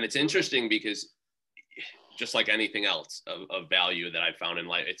 And it's interesting because just like anything else of value that I've found in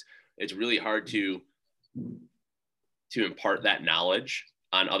life, it's really hard to impart that knowledge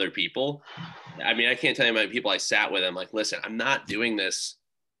on other people. I mean, I can't tell you how many people I sat with. I'm like, listen, I'm not doing this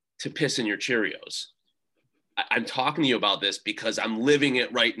to piss in your Cheerios. I'm talking to you about this because I'm living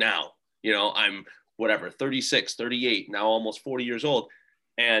it right now. I'm 36, 38, now almost 40 years old,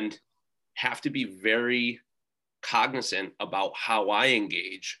 and have to be very cognizant about how I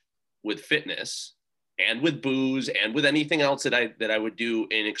engage with fitness and with booze and with anything else that I would do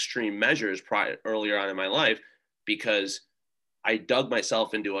in extreme measures earlier on in my life, because I dug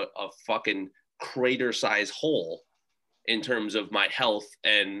myself into a fucking crater-sized hole in terms of my health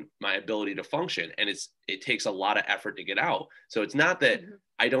and my ability to function. And it takes a lot of effort to get out. So it's not that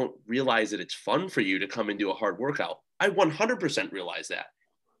I don't realize that it's fun for you to come and do a hard workout. I 100% realize that.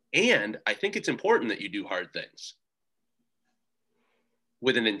 And I think it's important that you do hard things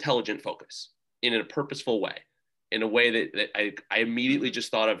with an intelligent focus, in a purposeful way, in a way that I immediately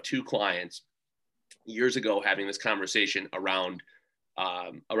just thought of two clients years ago having this conversation around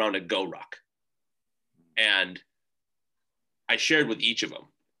a Go Ruck. And I shared with each of them.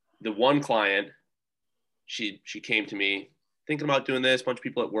 The one client, she came to me thinking about doing this, a bunch of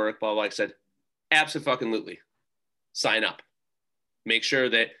people at work, blah, blah. I said, absolutely. sign up. Make sure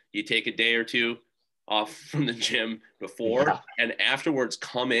that you take a day or two off from the gym before and afterwards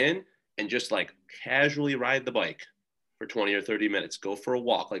come in and just like casually ride the bike for 20 or 30 minutes, go for a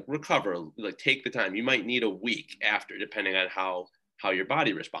walk, like recover, like take the time. You might need a week after, depending on how your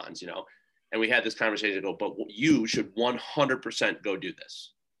body responds, you know? And we had this conversation, but you should 100% go do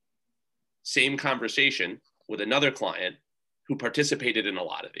this. Same conversation with another client who participated in a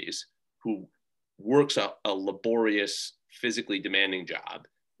lot of these, who works a laborious, physically demanding job,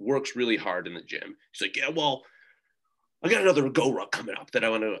 works really hard in the gym. He's like, yeah, well, I got another GoRuck coming up that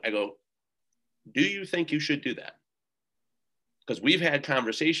I go, do you think you should do that? Because we've had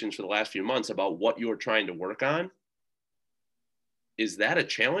conversations for the last few months about what you're trying to work on. Is that a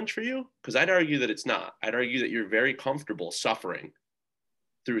challenge for you? Because I'd argue that it's not. I'd argue that you're very comfortable suffering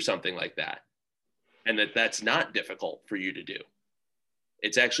through something like that, and that's not difficult for you to do.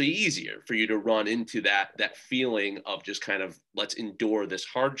 It's actually easier for you to run into that feeling of just kind of, let's endure this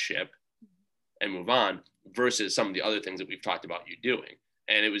hardship and move on, versus some of the other things that we've talked about you doing.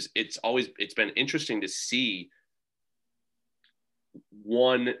 And it's been interesting to see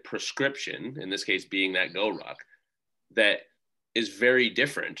one prescription, in this case being that GoRuck, that is very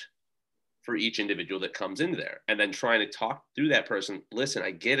different for each individual that comes into there. And then trying to talk through that person, listen,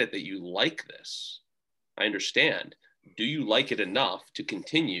 I get it that you like this. I understand. Do you like it enough to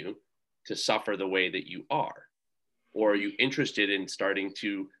continue to suffer the way that you are? Or are you interested in starting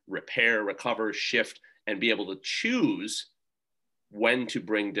to repair, recover, shift, and be able to choose when to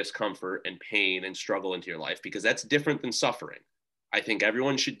bring discomfort and pain and struggle into your life? Because that's different than suffering. I think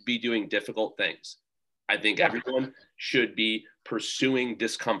everyone should be doing difficult things. I think everyone should be pursuing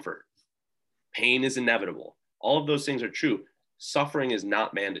discomfort. Pain is inevitable. All of those things are true. Suffering is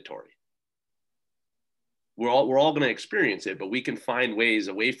not mandatory. We're all going to experience it, but we can find ways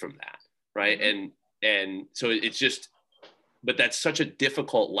away from that, right? And so it's just, but that's such a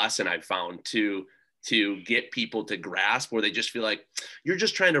difficult lesson I've found to get people to grasp, where they just feel like, you're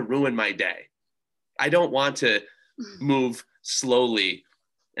just trying to ruin my day. I don't want to move slowly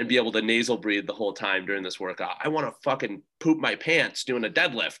and be able to nasal breathe the whole time during this workout. I want to fucking poop my pants doing a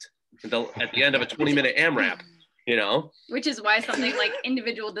deadlift at the end of a 20-minute AMRAP, you know? Which is why something like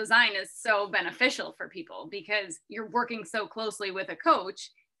individual design is so beneficial for people, because you're working so closely with a coach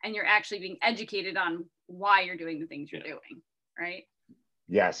and you're actually being educated on why you're doing the things you're doing, right?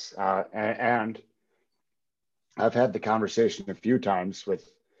 Yes. And I've had the conversation a few times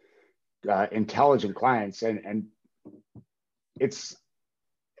with intelligent clients, and it's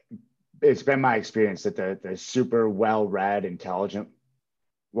been my experience that the super well-read, intelligent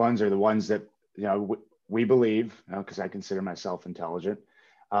ones are the ones that, you know, we believe, because I consider myself intelligent,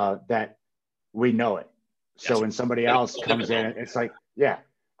 that we know it. So when somebody else comes in, it's like, yeah,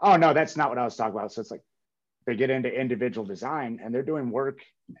 oh no, that's not what I was talking about. So it's like they get into individual design and they're doing work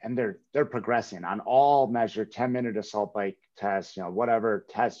and they're progressing on all measure, 10-minute assault bike tests, you know, whatever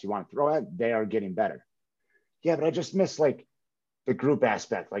test you want to throw at, they are getting better. Yeah, but I just miss like the group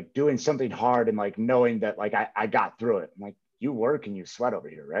aspect, like doing something hard and like knowing that like I got through it. I'm like, you work and you sweat over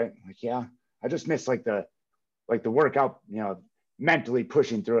here, right? I'm like, yeah, I just miss like the workout, you know, mentally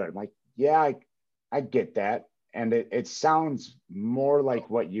pushing through it. I'm like, yeah, I get that. And it sounds more like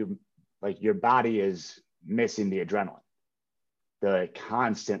your body is missing the adrenaline, the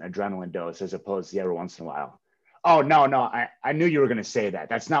constant adrenaline dose, as opposed to every once in a while. Oh, no, I knew you were going to say that.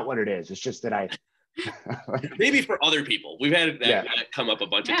 That's not what it is. It's just that maybe for other people, we've had that come up a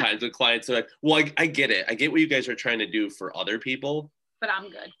bunch of times with clients. They're like, well, I get it. I get what you guys are trying to do for other people, but I'm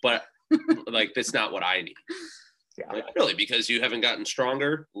good. But like, that's not what I need. Yeah. Like, really, because you haven't gotten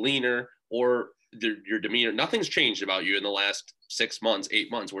stronger, leaner, or your demeanor. Nothing's changed about you in the last 6 months, 8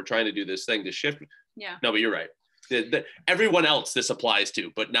 months. We're trying to do this thing to shift. Yeah. No, but you're right. Everyone else this applies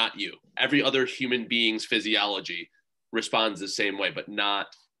to, but not you. Every other human being's physiology responds the same way, but not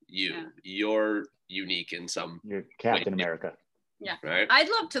you. Yeah. You're unique in some You're Captain America. Yeah. Right. I'd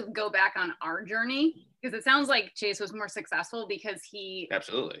love to go back on our journey, because it sounds like Chase was more successful because he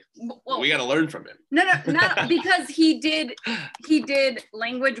absolutely. Well, we got to learn from him. No, not because he did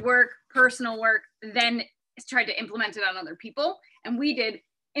language work, personal work, then tried to implement it on other people, and we did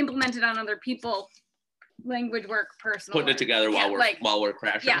implement it on other people, language work, personal putting work. It together while we're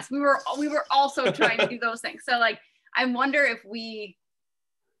crashing. Yes, we were also trying to do those things. So like, I wonder if we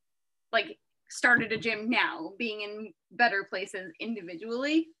like started a gym now, being in better places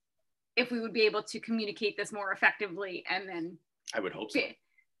individually, if we would be able to communicate this more effectively. And then I would hope so.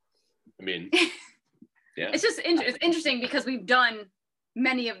 I mean, yeah, it's just it's interesting because we've done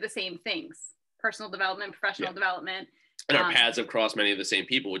many of the same things: personal development, professional development, And our paths have crossed many of the same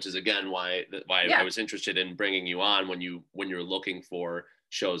people, which is again why I was interested in bringing you on when you're looking for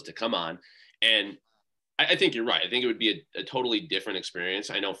shows to come on. And I think you're right. I think it would be a totally different experience.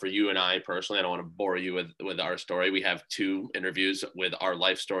 I know for you and I personally, I don't want to bore you with our story. We have 2 interviews with our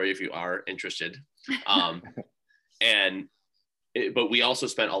life story if you are interested. But we also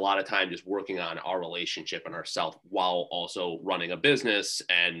spent a lot of time just working on our relationship and ourselves while also running a business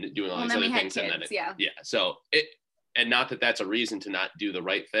and doing all these other things. Kids, So and not that that's a reason to not do the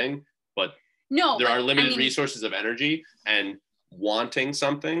right thing, but there are limited resources of energy and wanting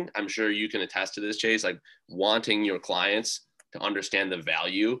something. I'm sure you can attest to this, Chase, like wanting your clients to understand the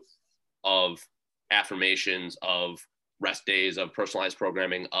value of affirmations, of rest days, of personalized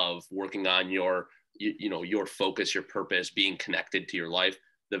programming, of working on your focus, your purpose, being connected to your life,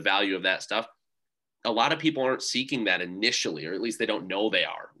 the value of that stuff. A lot of people aren't seeking that initially, or at least they don't know they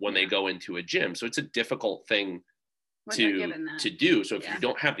are when they go into a gym. So it's a difficult thing to do. So if you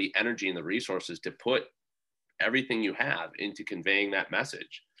don't have the energy and the resources to put everything you have into conveying that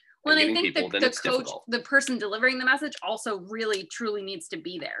message, well, and I think the coach, the person delivering the message, also really truly needs to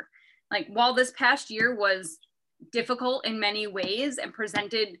be there. Like, while this past year was difficult in many ways and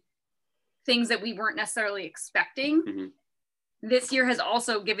presented things that we weren't necessarily expecting, this year has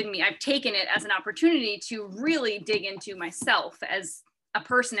also given me, I've taken it as an opportunity to really dig into myself as a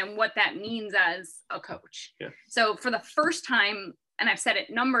person and what that means as a coach. So for the first time, and I've said it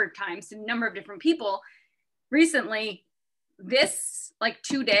a number of times to a number of different people recently, this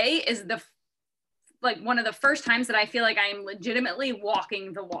today is one of the first times that I feel like I am legitimately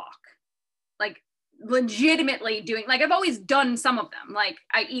walking the walk, legitimately doing, I've always done some of them.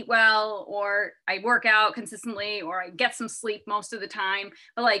 I eat well, or I work out consistently, or I get some sleep most of the time,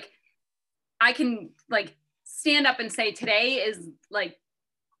 but I can stand up and say today is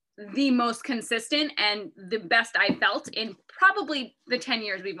the most consistent and the best I felt in probably the 10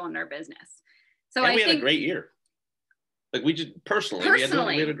 years we've owned our business. So we had a great year. We just personally we had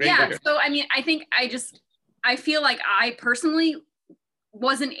a great year. So I feel like I personally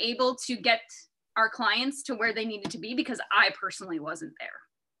wasn't able to get our clients to where they needed to be because I personally wasn't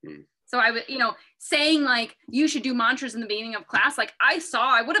there. So I would, saying you should do mantras in the beginning of class,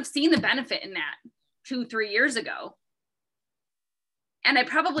 I would have seen the benefit in that 2-3 years ago. And I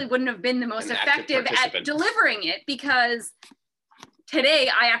probably wouldn't have been the most effective at delivering it, because today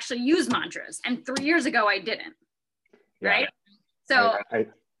I actually use mantras and 3 years ago I didn't. Right? So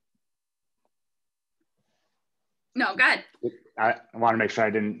no, go ahead. I want to make sure I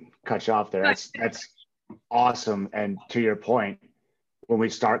didn't cut you off there. That's awesome. And to your point, when we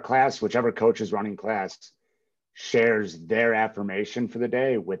start class, whichever coach is running class shares their affirmation for the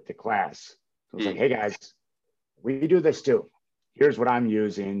day with the class. So it's hey guys, we do this too. Here's what I'm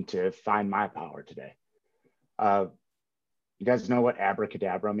using to find my power today. You guys know what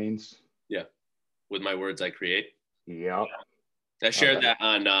abracadabra means? Yeah. With my words I create. Yep. I shared that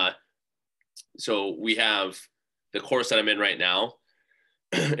on, so we have the course that I'm in right now.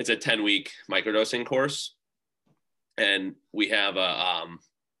 It's a 10-week microdosing course. And we have a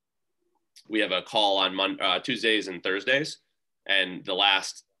call on Tuesdays and Thursdays. And the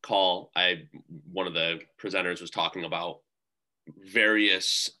last call, one of the presenters was talking about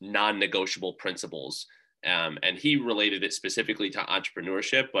various non-negotiable principles. And he related it specifically to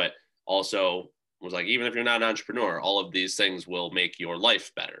entrepreneurship, but also was even if you're not an entrepreneur, all of these things will make your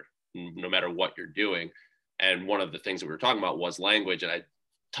life better, no matter what you're doing. And one of the things that we were talking about was language. And I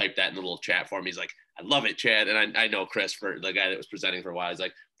typed that in the little chat for him. He's like, I love it, Chad. And I know Chris, for the guy that was presenting for a while, he's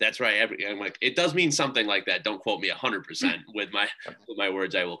like, that's right. I'm like, it does mean something like that. Don't quote me 100% with my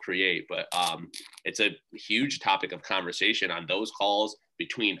words I will create. But it's a huge topic of conversation on those calls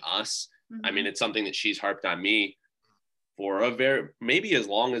between us. I mean, it's something that she's harped on me for maybe as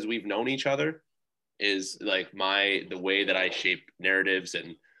long as we've known each other, is the way that I shape narratives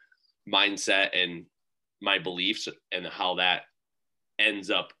and mindset and my beliefs and how that ends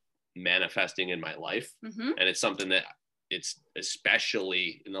up manifesting in my life. And it's something that it's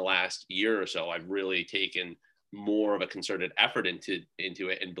especially in the last year or so, I've really taken more of a concerted effort into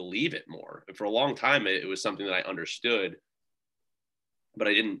it and believe it more. And for a long time, it was something that I understood, but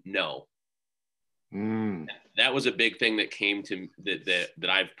I didn't know. That was a big thing that came to that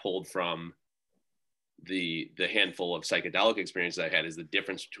I've pulled from the handful of psychedelic experiences I had, is the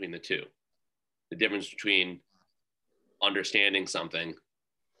difference between the two. The difference between understanding something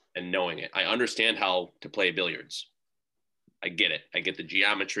and knowing it. I understand how to play billiards. I get it. I get the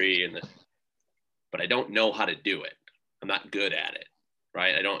geometry but I don't know how to do it. I'm not good at it,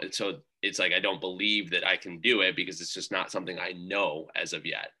 right? So it's I don't believe that I can do it because it's just not something I know as of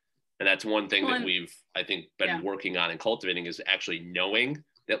yet. And that's one thing Well, that we've, I think, been yeah. working on and cultivating, is actually knowing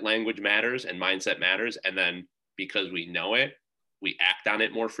that language matters and mindset matters. And then because we know it, we act on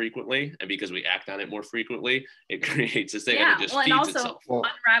it more frequently. And because we act on it more frequently, it creates this thing, and it just well, feeds and also itself.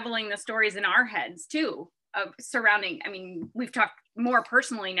 unraveling the stories in our heads too of surrounding, I mean, we've talked more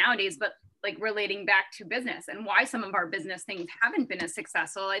personally nowadays, but like relating back to business and why some of our business things haven't been as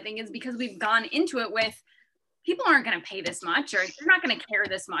successful, I think is because we've gone into it with, people aren't going to pay this much, or they're not going to care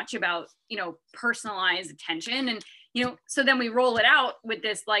this much about, you know, personalized attention. And, you know, so then we roll it out with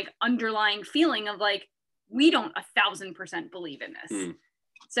this like underlying feeling of like, we don't 1,000% believe in this.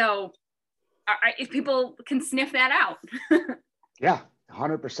 So if people can sniff that out. Yeah,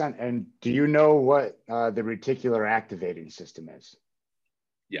 100%. And do you know what the reticular activating system is?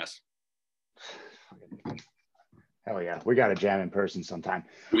 Yes. Hell yeah. We got to jam in person sometime.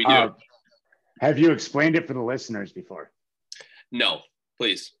 We do. Have you explained it for the listeners before? No,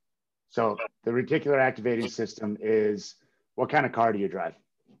 please. So the reticular activating system is, what kind of car do you drive?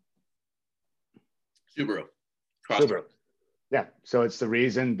 Subaru. Subaru. Yeah. So it's the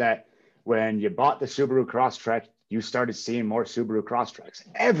reason that when you bought the Subaru Crosstrek, you started seeing more Subaru Crosstreks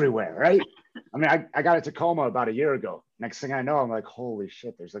everywhere, right? I mean, I got a Tacoma about a year ago. Next thing I know, I'm like, holy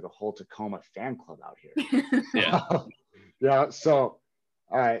shit, there's like a whole Tacoma fan club out here. Yeah. Yeah. So,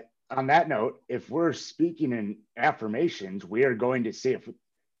 all right. On that note, if we're speaking in affirmations, we are going to see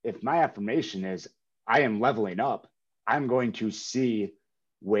if my affirmation is, I am leveling up, I'm going to see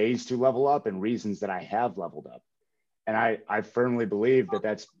ways to level up and reasons that I have leveled up. And I firmly believe that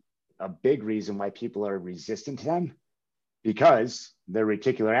that's a big reason why people are resistant to them, because their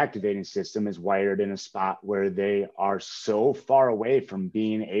reticular activating system is wired in a spot where they are so far away from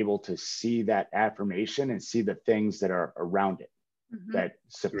being able to see that affirmation and see the things that are around it that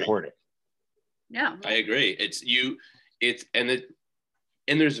support it. Yeah, I agree.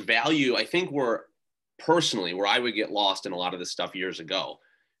 And there's value. I think where I would get lost in a lot of this stuff years ago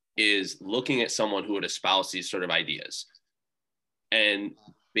is looking at someone who would espouse these sort of ideas and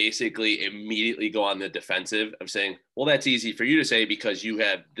basically immediately go on the defensive of saying, well, that's easy for you to say because you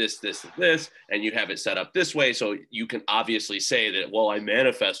have this, this, and this, and you have it set up this way. So you can obviously say that, well, I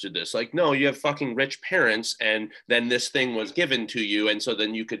manifested this. Like, no, you have fucking rich parents, and then this thing was given to you. And so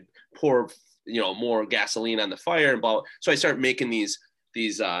then you could pour, you know, more gasoline on the fire. And blah. So I start making these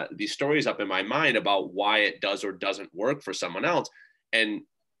stories up in my mind about why it does or doesn't work for someone else. And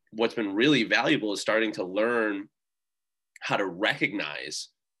what's been really valuable is starting to learn how to recognize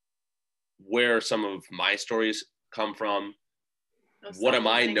where some of my stories come from. What am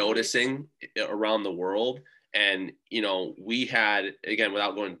I noticing around the world? And, you know, we had, again,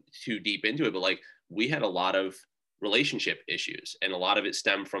 without going too deep into it, but like we had a lot of relationship issues, and a lot of it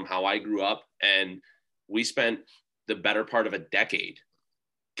stemmed from how I grew up. And we spent the better part of a decade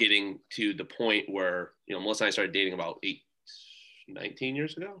getting to the point where, you know, Melissa and I started dating about 19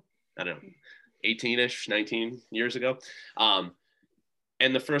 years ago. I don't know, 18-ish, 19 years ago.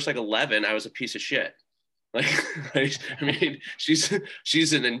 And the first like 11, I was a piece of shit. Like, I mean,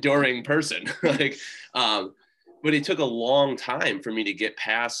 she's an enduring person. Like, but it took a long time for me to get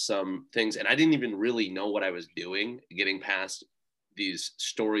past some things. And I didn't even really know what I was doing, getting past these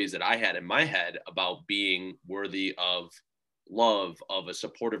stories that I had in my head about being worthy of love, of a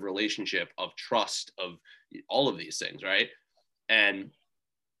supportive relationship, of trust, of all of these things, right? And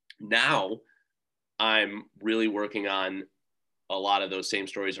now I'm really working on a lot of those same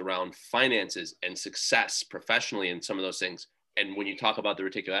stories around finances and success professionally and some of those things. And when you talk about the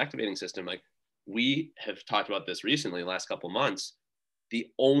reticular activating system, like we have talked about this recently, the last couple of months, the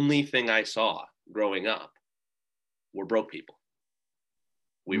only thing I saw growing up were broke people.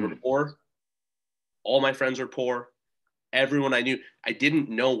 We were poor. All my friends were poor. Everyone I knew, I didn't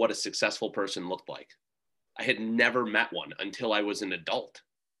know what a successful person looked like. I had never met one until I was an adult,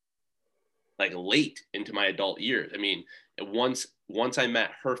 like late into my adult years. I mean, once I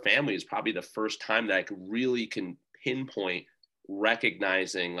met her family is probably the first time that I could really can pinpoint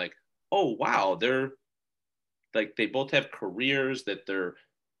recognizing like, oh, wow, they're like, they both have careers that they're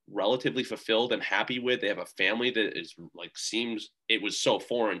relatively fulfilled and happy with. They have a family that is like, seems, it was so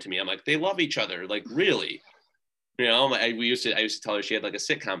foreign to me. I'm like, they love each other. Like, really? You know, I used to tell her she had like a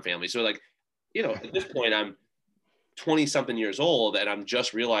sitcom family. So like, you know, at this point I'm 20 something years old and I'm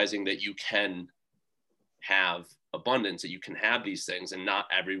just realizing that you can have abundance, that you can have these things, and not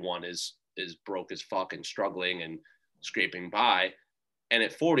everyone is broke as fuck and struggling and scraping by. And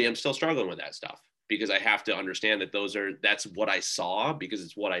at 40, I'm still struggling with that stuff because I have to understand that that's what I saw, because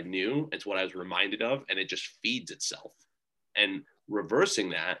it's what I knew, it's what I was reminded of, and it just feeds itself. And reversing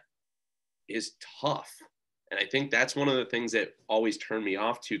that is tough. And I think that's one of the things that always turned me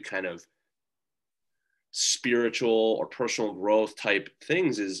off to kind of spiritual or personal growth type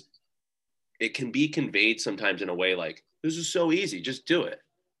things is it can be conveyed sometimes in a way like, this is so easy, just do it.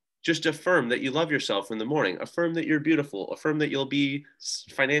 Just affirm that you love yourself in the morning, affirm that you're beautiful, affirm that you'll be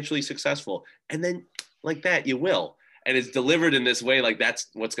financially successful. And then like that, you will. And it's delivered in this way, like that's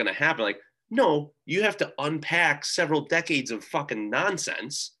what's going to happen. Like, no, you have to unpack several decades of fucking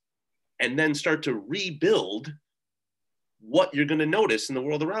nonsense and then start to rebuild what you're going to notice in the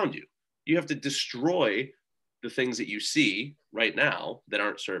world around you. You have to destroy the things that you see right now that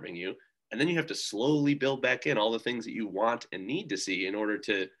aren't serving you. And then you have to slowly build back in all the things that you want and need to see in order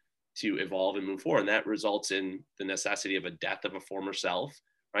to evolve and move forward. And that results in the necessity of a death of a former self,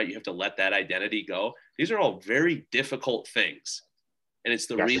 right? You have to let that identity go. These are all very difficult things. And it's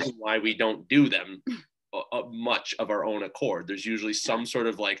the reason why we don't do them much of our own accord. There's usually some sort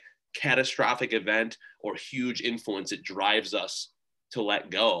of like catastrophic event or huge influence that drives us to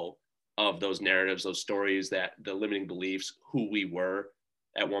let go of those narratives, those stories, that the limiting beliefs, who we were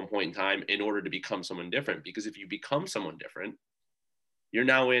at one point in time in order to become someone different. Because if you become someone different, you're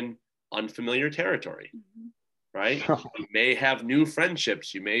now in unfamiliar territory, right? You may have new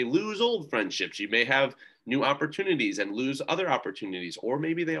friendships. You may lose old friendships. You may have new opportunities and lose other opportunities, or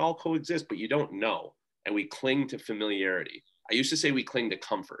maybe they all coexist, but you don't know. And we cling to familiarity. I used to say we cling to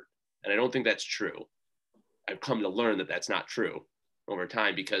comfort, and I don't think that's true. I've come to learn that that's not true over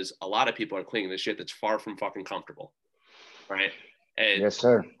time, because a lot of people are clinging to shit that's far from fucking comfortable, right? And yes,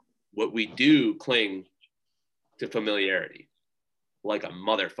 sir. What we do cling to familiarity like a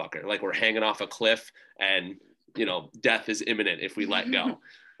motherfucker, like we're hanging off a cliff and, you know, death is imminent if we let go.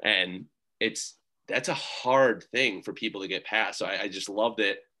 And that's a hard thing for people to get past. So I just love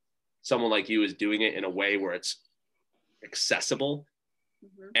that someone like you is doing it in a way where it's accessible.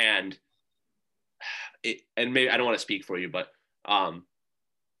 And maybe I don't want to speak for you, but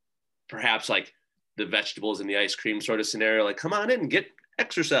perhaps like the vegetables and the ice cream sort of scenario, like come on in and get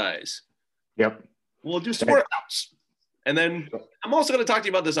exercise. Yep. We'll do some workouts. And then I'm also going to talk to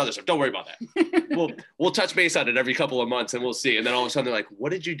you about this other stuff. Don't worry about that. We'll touch base on it every couple of months and we'll see. And then all of a sudden they're like,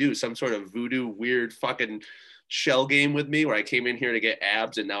 what did you do? Some sort of voodoo weird fucking shell game with me where I came in here to get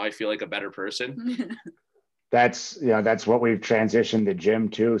abs and now I feel like a better person. That's what we've transitioned the gym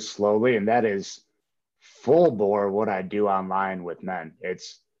to slowly. And that is full bore what I do online with men.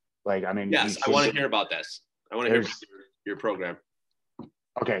 It's like, I mean, yes, I want to hear about this. I want to hear about your program.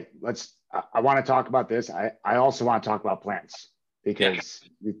 Okay, I want to talk about this. I also want to talk about plants because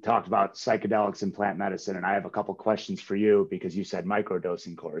we talked about psychedelics and plant medicine. And I have a couple questions for you because you said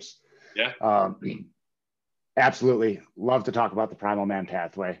microdosing course. Yeah. Absolutely. Love to talk about the Primal Man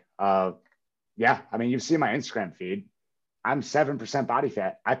pathway. Yeah. I mean, you've seen my Instagram feed. I'm 7% body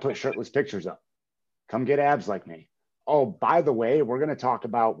fat. I put shirtless pictures up. Come get abs like me. Oh, by the way, we're going to talk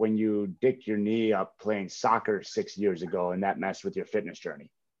about when you dicked your knee up playing soccer 6 years ago and that messed with your fitness journey.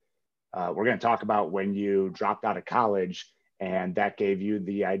 We're going to talk about when you dropped out of college and that gave you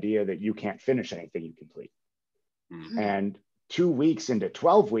the idea that you can't finish anything you complete. Mm-hmm. And 2 weeks into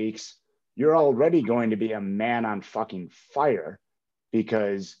 12 weeks, you're already going to be a man on fucking fire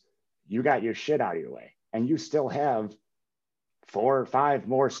because you got your shit out of your way and you still have 4 or 5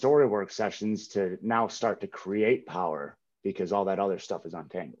 more story work sessions to now start to create power because all that other stuff is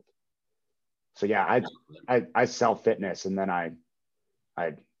untangled. So yeah, I sell fitness and then I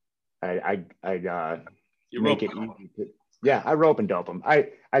make it easy. I rope and dope them.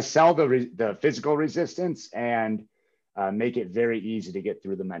 I sell the physical resistance and make it very easy to get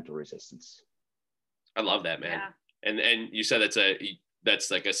through the mental resistance. I love that, man. Yeah. And you said that's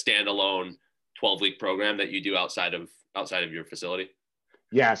like a standalone 12-week program that you do outside of your facility.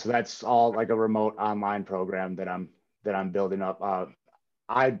 Yeah, so that's all like a remote online program that I'm building up.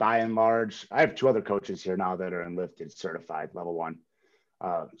 I by and large, I have 2 other coaches here now that are Enlifted certified level 1.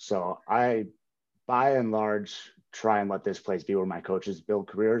 So I, by and large, try and let this place be where my coaches build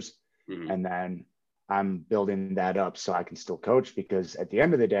careers. Mm-hmm. And then I'm building that up so I can still coach because at the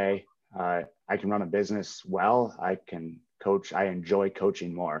end of the day, I can run a business well. I can coach. I enjoy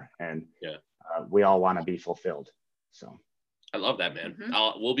coaching more. And we all want to be fulfilled. So I love that, man.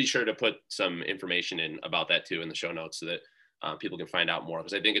 Mm-hmm. We'll be sure to put some information in about that too in the show notes so that people can find out more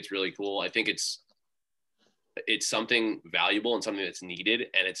because I think it's really cool. I think it's something valuable and something that's needed.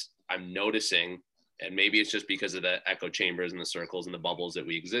 And I'm noticing, and maybe it's just because of the echo chambers and the circles and the bubbles that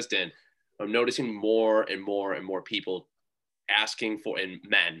we exist in, I'm noticing more and more and more people asking for, and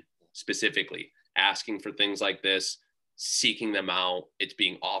men specifically, asking for things like this, seeking them out. It's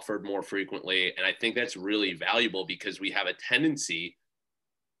being offered more frequently. And I think that's really valuable because we have a tendency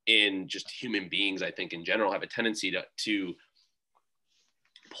in just human beings, I think in general, have a tendency to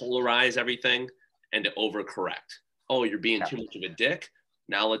polarize everything and to overcorrect. Oh, you're being too much of a dick.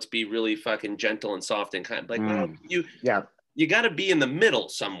 Now let's be really fucking gentle and soft and kind of like, well, you got to be in the middle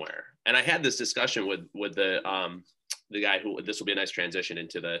somewhere. And I had this discussion with the guy who, this will be a nice transition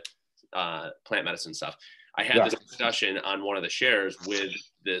into the plant medicine stuff. I had this discussion on one of the shares with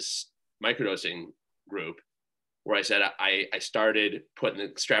this microdosing group where I said I started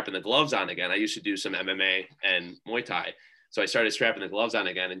strapping the gloves on again. I used to do some MMA and Muay Thai. So I started strapping the gloves on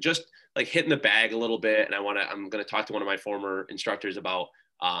again and just like hitting the bag a little bit. And I'm going to talk to one of my former instructors about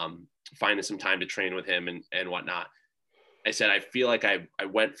finding some time to train with him and whatnot. I said, I feel like I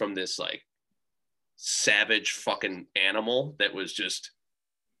went from this like savage fucking animal that was just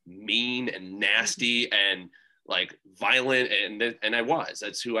mean and nasty and like violent. And I was,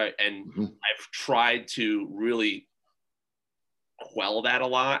 that's who I've tried to really quell that a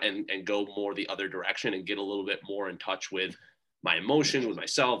lot and go more the other direction and get a little bit more in touch with my emotion, with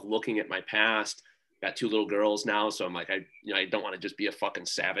myself, looking at my past. Got 2 little girls now. So I'm like, I don't want to just be a fucking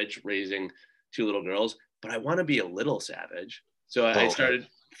savage raising 2 little girls, but I want to be a little savage. So I started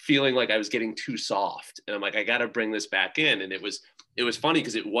feeling like I was getting too soft and I'm like, I got to bring this back in. And it was funny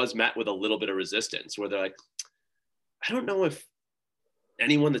because it was met with a little bit of resistance where they're like, I don't know if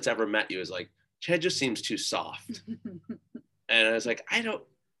anyone that's ever met you is like, Chad just seems too soft. And I was like, I don't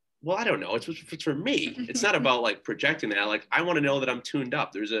know. It's for me. It's not about like projecting that. Like, I want to know that I'm tuned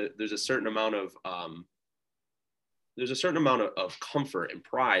up. There's a certain amount of comfort and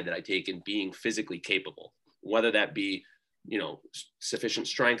pride that I take in being physically capable, whether that be, sufficient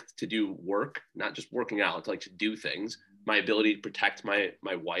strength to do work, not just working out, like to do things, my ability to protect my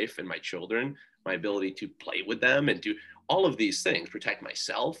wife and my children, my ability to play with them and do all of these things, protect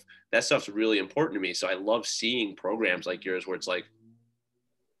myself. That stuff's really important to me. So I love seeing programs like yours where it's like,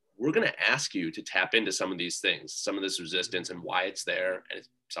 we're going to ask you to tap into some of these things, some of this resistance and why it's there. And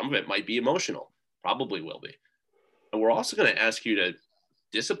some of it might be emotional, probably will be. And we're also going to ask you to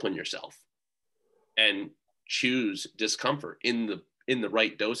discipline yourself and choose discomfort in the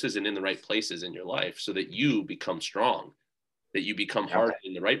right doses and in the right places in your life so that you become strong, that you become hard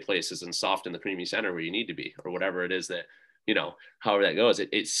in the right places and soft in the creamy center where you need to be, or whatever it is that, however that goes.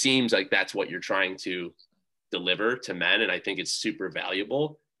 It seems like that's what you're trying to deliver to men. And I think it's super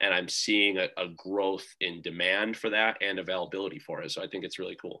valuable. And I'm seeing a growth in demand for that and availability for it. So I think it's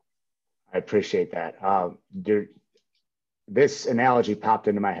really cool. I appreciate that. This analogy popped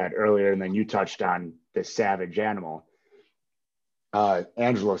into my head earlier, and then you touched on this savage animal.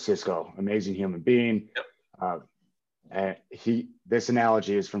 Angelo Cisco, amazing human being. Yep. This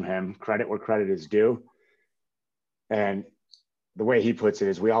analogy is from him, credit where credit is due. And the way he puts it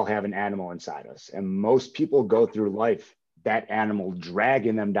is we all have an animal inside us. And most people go through life, that animal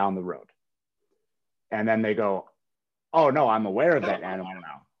dragging them down the road. And then they go, oh no, I'm aware of that animal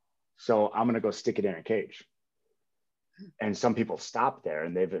now. So I'm going to go stick it in a cage. And some people stop there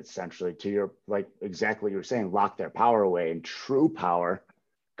and they've essentially, to your, like exactly what you were saying, locked their power away. And true power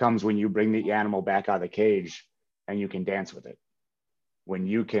comes when you bring the animal back out of the cage and you can dance with it. When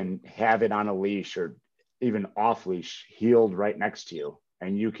you can have it on a leash or even off leash, healed right next to you,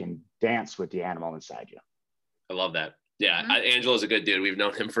 and you can dance with the animal inside you. I love that. Yeah, Angelo's a good dude. We've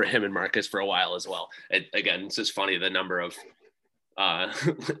known him and Marcus for a while as well. Again, it's just funny the number of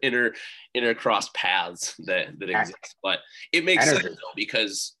inner cross paths that exist, but it makes sense though,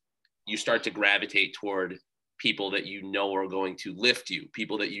 because you start to gravitate toward people that are going to lift you,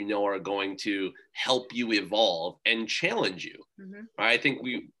 people that are going to help you evolve and challenge you. Mm-hmm. I think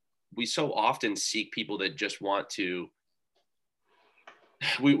we so often seek people that just want to.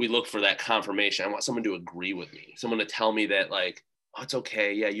 We look for that confirmation. I want someone to agree with me, someone to tell me that like, oh, it's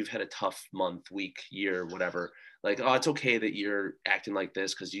okay. Yeah, you've had a tough month, week, year, whatever. Like, oh, it's okay that you're acting like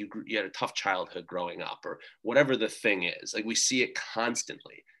this because you had a tough childhood growing up, or whatever the thing is. Like, we see it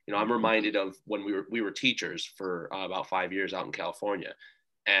constantly. I'm reminded of when we were teachers for about 5 years out in California,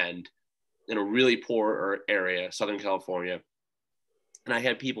 and in a really poor area, Southern California. And I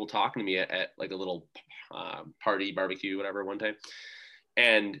had people talking to me at like a little party, barbecue, whatever, one time.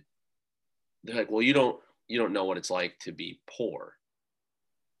 And they're like, well, you don't know what it's like to be poor.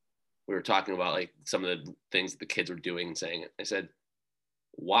 We were talking about like some of the things that the kids were doing and saying. I said,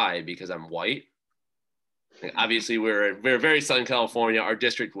 why? Because I'm white. Like, obviously we're very Southern California. Our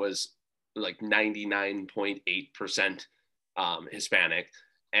district was like 99.8% Hispanic.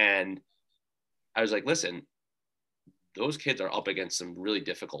 And I was like, listen, those kids are up against some really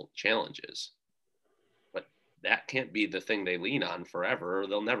difficult challenges, but that can't be the thing they lean on forever, or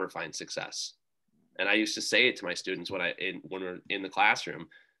they'll never find success. And I used to say it to my students when we're in the classroom.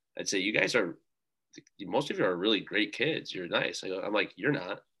 I'd say, you guys are, most of you are really great kids. You're nice. I'm like, you're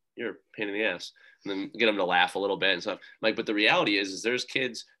not. You're a pain in the ass. And then get them to laugh a little bit and stuff. I'm like, but the reality is there's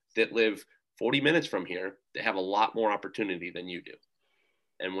kids that live 40 minutes from here that have a lot more opportunity than you do.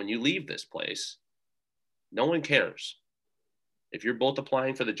 And when you leave this place, no one cares. If you're both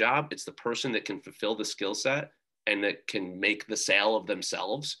applying for the job, it's the person that can fulfill the skill set and that can make the sale of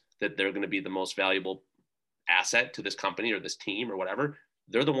themselves that they're going to be the most valuable asset to this company or this team or whatever.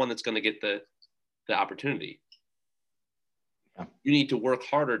 They're the one that's going to get the opportunity. Yeah. You need to work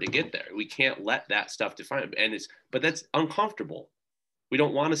harder to get there. We can't let that stuff define it. But that's uncomfortable. We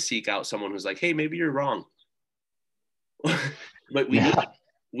don't want to seek out someone who's like, hey, maybe you're wrong. But we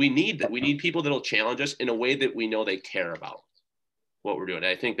need that. We need people that'll challenge us in a way that we know they care about what we're doing. And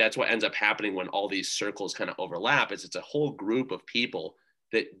I think that's what ends up happening when all these circles kind of overlap, is it's a whole group of people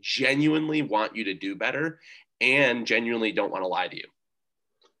that genuinely want you to do better and genuinely don't want to lie to you.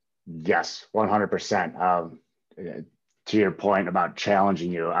 Yes, 100%. To your point about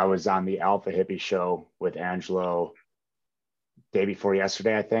challenging you, I was on the Alpha Hippie show with Angelo day before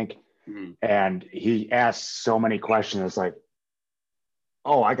yesterday, I think. Mm-hmm. And he asked so many questions. It's like,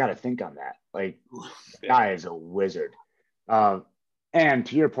 oh, I got to think on that. Like, the guy is a wizard. And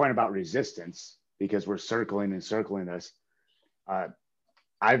to your point about resistance, because we're circling and circling this,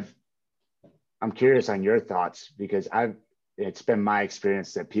 I'm curious on your thoughts, because it's been my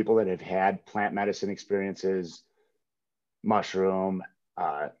experience that people that have had plant medicine experiences, mushroom,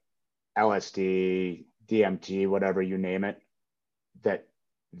 LSD, DMT, whatever you name it, that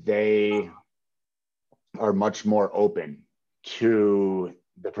they are much more open to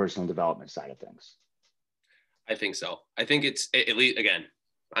the personal development side of things. I think so. I think it's, at least, again,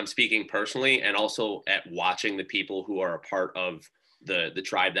 I'm speaking personally and also at watching the people who are a part of the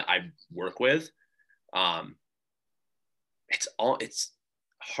tribe that I work with. It's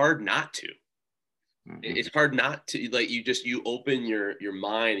hard not to. Mm-hmm. It's hard not to, like, you open your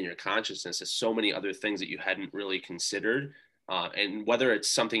mind and your consciousness to so many other things that you hadn't really considered. And whether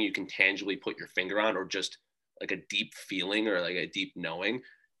it's something you can tangibly put your finger on or just like a deep feeling or like a deep knowing,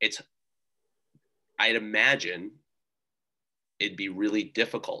 I'd imagine it'd be really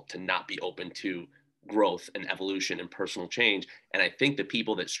difficult to not be open to growth and evolution and personal change. And I think the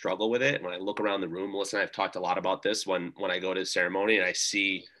people that struggle with it, when I look around the room, Melissa and I've talked a lot about this when I go to ceremony and I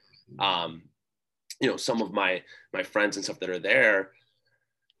see, some of my friends and stuff that are there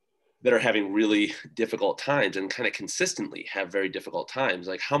that are having really difficult times and kind of consistently have very difficult times.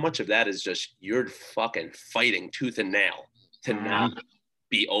 Like, how much of that is just you're fucking fighting tooth and nail to not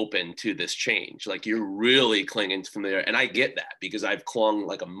be open to this change? Like, you're really clinging from there. And I get that because I've clung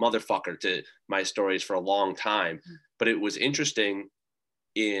like a motherfucker to my stories for a long time. But it was interesting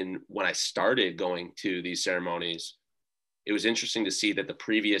when I started going to these ceremonies, it was interesting to see that the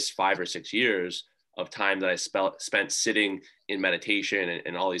previous 5 or 6 years of time that I spent sitting in meditation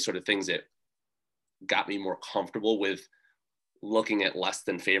and all these sort of things that got me more comfortable with looking at less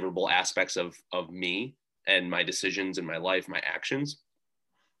than favorable aspects of me and my decisions in my life, my actions,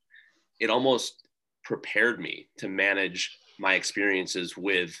 it almost prepared me to manage my experiences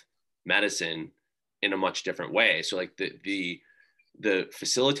with medicine in a much different way. So like the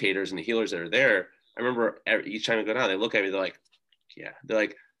facilitators and the healers that are there, I remember each time I go down, they look at me, they're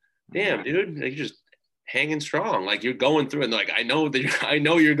like, damn, dude, like, you're just hanging strong. Like, you're going through it. And they're like, I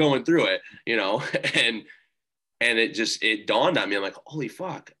know you're going through it, and it dawned on me. I'm like, holy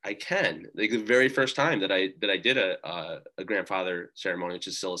fuck, I can. Like, the very first time that I did a grandfather ceremony, which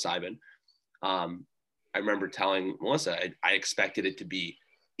is psilocybin, I remember telling Melissa, I expected it to be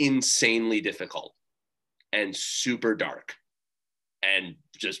insanely difficult and super dark and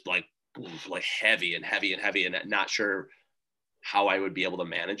just like heavy and not sure how I would be able to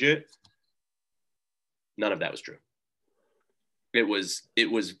manage it. None of that was true. It was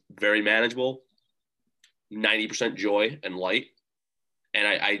very manageable, 90% joy and light. And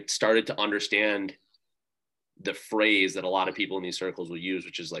I started to understand the phrase that a lot of people in these circles will use,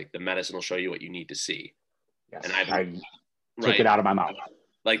 which is like, the medicine will show you what you need to see. Yes, and I took it out of my mouth.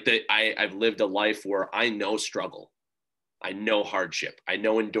 Like, I've lived a life where I know struggle. I know hardship. I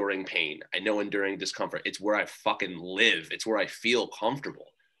know enduring pain. I know enduring discomfort. It's where I fucking live. It's where I feel comfortable.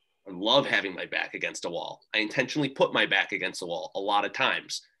 I love having my back against a wall. I intentionally put my back against the wall a lot of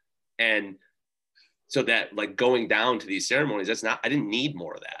times. And so that, like, going down to these ceremonies, I didn't need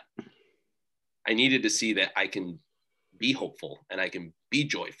more of that. I needed to see that I can be hopeful and I can be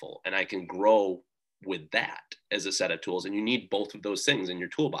joyful and I can grow with that as a set of tools. And you need both of those things in your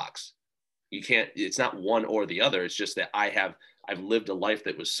toolbox. You can't, it's not one or the other. It's just that I've lived a life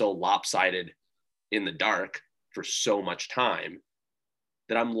that was so lopsided in the dark for so much time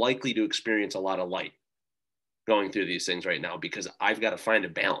that I'm likely to experience a lot of light going through these things right now, because I've got to find a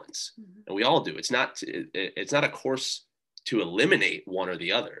balance. And we all do. It's not a course to eliminate one or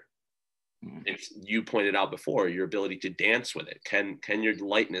the other. It's, you pointed out before, your ability to dance with it. Can your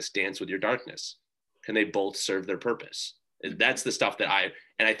lightness dance with your darkness? Can they both serve their purpose? That's the stuff that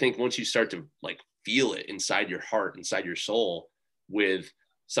I think once you start to like feel it inside your heart, inside your soul with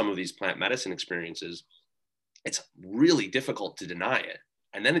some of these plant medicine experiences, it's really difficult to deny it.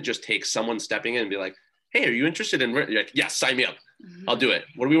 And then it just takes someone stepping in and be like, hey, are you interested in, you're like, yes, sign me up. I'll do it.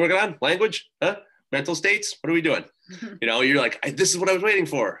 What are we working on? Language? Huh? Mental states? What are we doing? You know, you're like, this is what I was waiting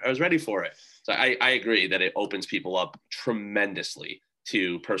for. I was ready for it. So I agree that it opens people up tremendously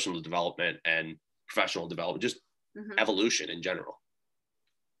to personal development and professional development, just evolution in general.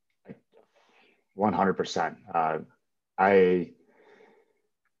 100%.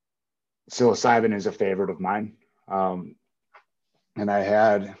 Psilocybin is a favorite of mine. And I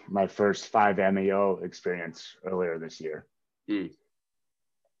had my first 5-MeO experience earlier this year.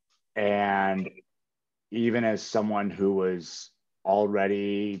 And even as someone who was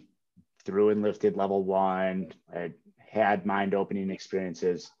already through and lifted level 1, I had mind-opening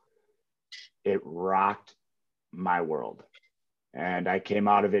experiences, it rocked my world. And I came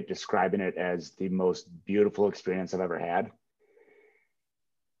out of it describing it as the most beautiful experience I've ever had.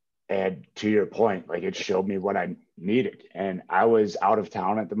 And to your point, like, it showed me what I needed. And I was out of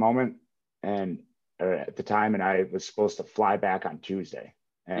town at the moment at the time, and I was supposed to fly back on Tuesday.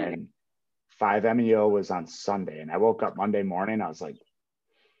 And 5-MeO was on Sunday. And I woke up Monday morning. I was like,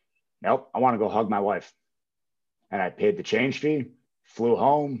 nope, I want to go hug my wife. And I paid the change fee, flew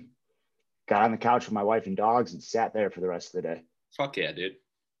home, got on the couch with my wife and dogs, and sat there for the rest of the day. Fuck yeah, dude.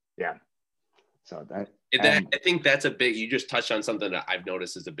 Yeah. So I think that's a big, you just touched on something that I've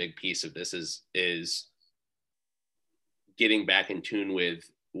noticed is a big piece of this is getting back in tune with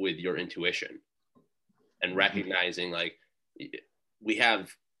your intuition and recognizing, like, we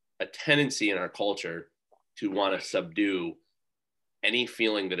have a tendency in our culture to want to subdue any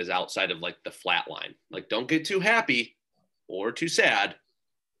feeling that is outside of like the flat line. Like, don't get too happy or too sad.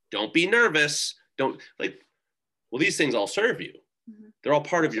 Don't be nervous. Don't, like, well, these things all serve you. They're all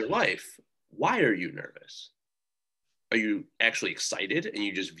part of your life. Why are you nervous? Are you actually excited and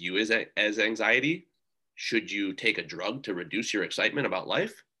you just view it as anxiety? Should you take a drug to reduce your excitement about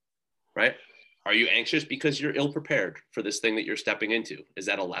life? Right? Are you anxious because you're ill prepared for this thing that you're stepping into? Is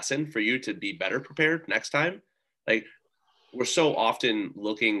that a lesson for you to be better prepared next time? Like, we're so often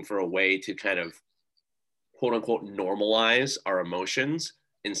looking for a way to kind of quote unquote normalize our emotions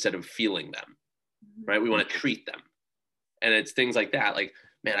instead of feeling them, right? We want to treat them. And it's things like that. Like,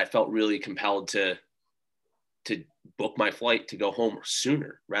 man, I felt really compelled to book my flight to go home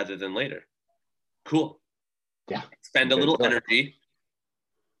sooner rather than later. Cool. Yeah. Spend a little energy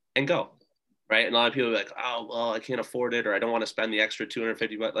and go. Right. And a lot of people are like, oh, well, I can't afford it, or I don't want to spend the extra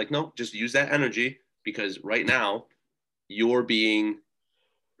 $250. Like, no, just use that energy, because right now you're being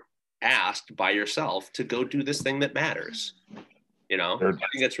asked by yourself to go do this thing that matters. You know, I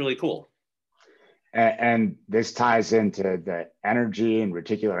think that's really cool. And this ties into the energy and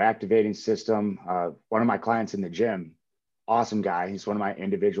reticular activating system. One of my clients in the gym, awesome guy. He's one of my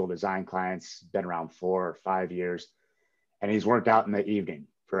individual design clients, been around 4 or 5 years, and he's worked out in the evening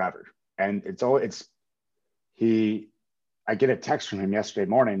forever. And I get a text from him yesterday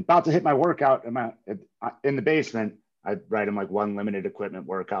morning, about to hit my workout in the basement. I write him like one limited equipment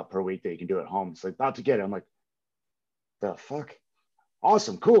workout per week that you can do at home. It's like, about to get it. I'm like, the fuck?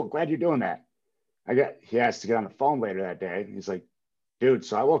 Awesome, cool, glad you're doing that. He asked to get on the phone later that day. He's like, dude,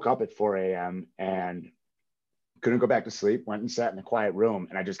 so I woke up at 4 a.m. and couldn't go back to sleep, went and sat in a quiet room,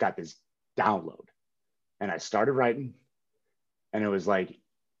 and I just got this download. And I started writing, and it was like,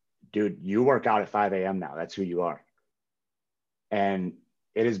 dude, you work out at 5 a.m. now. That's who you are. And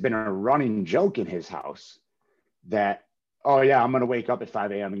it has been a running joke in his house that, oh yeah, I'm going to wake up at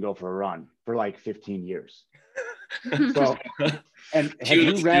 5 a.m. and go for a run for like 15 years. So, and have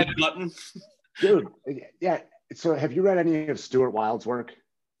you read, dude, yeah. So have you read any of Stuart Wilde's work?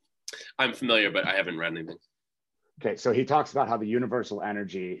 I'm familiar, but I haven't read anything. Okay. So he talks about how the universal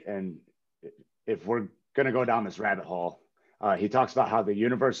energy, and if we're going to go down this rabbit hole, he talks about how the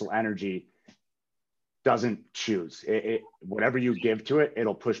universal energy doesn't choose. Whatever you give to it,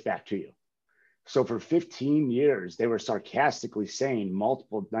 it'll push back to you. So for 15 years, they were sarcastically saying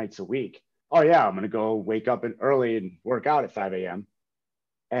multiple nights a week, oh yeah, I'm going to go wake up early and work out at 5 a.m.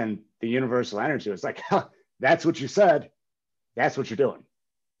 And the universal energy was like, huh, that's what you said. That's what you're doing.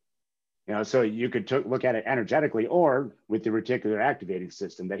 You know, so you could look at it energetically, or with the reticular activating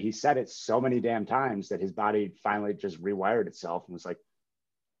system, that he said it so many damn times that his body finally just rewired itself and was like,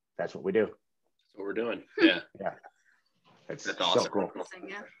 that's what we do. That's what we're doing. Yeah. Yeah. That's awesome. So cool.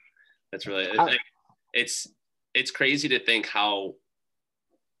 Yeah. That's really, it's crazy to think how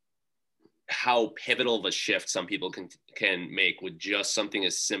pivotal of a shift some people can make with just something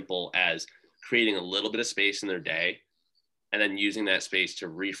as simple as creating a little bit of space in their day and then using that space to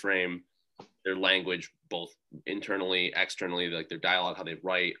reframe their language, both internally, externally, like their dialogue, how they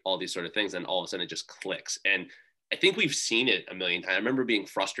write, all these sort of things. And all of a sudden it just clicks. And I think we've seen it a million times. I remember being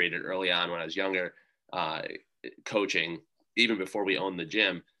frustrated early on when I was younger, coaching, even before we owned the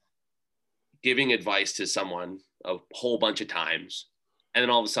gym, giving advice to someone a whole bunch of times. And then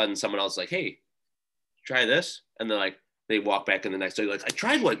all of a sudden someone else is like, hey, try this. And they're like, they walk back in the next day, like, I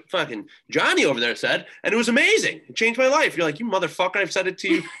tried what fucking Johnny over there said, and it was amazing. It changed my life. You're like, you motherfucker, I've said it to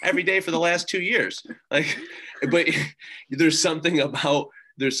you every day for the last 2 years. Like, but there's something about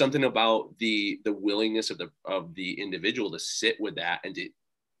the willingness of the individual to sit with that and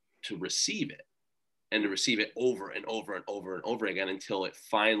to receive it, and to receive it over and over and over and over again until it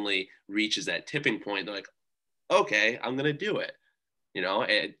finally reaches that tipping point. They're like, okay, I'm going to do it, you know?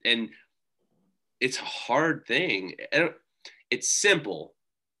 And it's a hard thing. It's simple,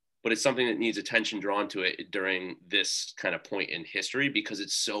 but it's something that needs attention drawn to it during this kind of point in history because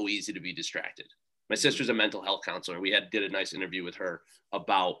it's so easy to be distracted. My sister's a mental health counselor. We did a nice interview with her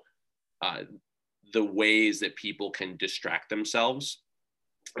about the ways that people can distract themselves,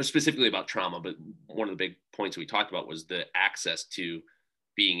 specifically about trauma. But one of the big points we talked about was the access to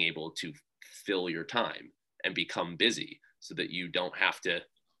being able to fill your time and become busy so that you don't have to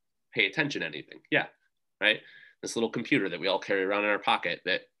pay attention to anything. Yeah, right? This little computer that we all carry around in our pocket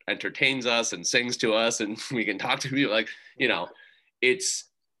that entertains us and sings to us and we can talk to people, like, you know, it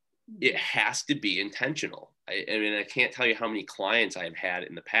has to be intentional. I mean, I can't tell you how many clients I've had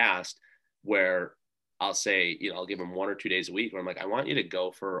in the past where I'll say, you know, I'll give them 1 or 2 days a week where I'm like, I want you to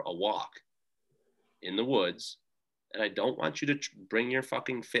go for a walk in the woods. And I don't want you to bring your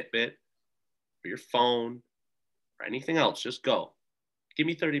fucking Fitbit or your phone or anything else. Just go. Give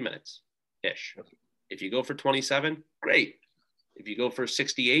me 30 minutes-ish. If you go for 27, great. If you go for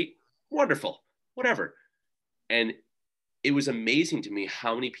 68, wonderful, whatever. And it was amazing to me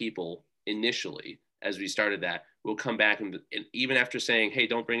how many people initially, as we started that, will come back and even after saying, hey,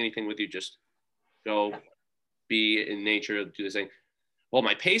 don't bring anything with you, just go be in nature, do this thing. Well,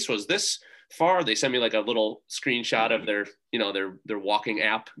 my pace was this far. They sent me like a little screenshot of their, you know, their walking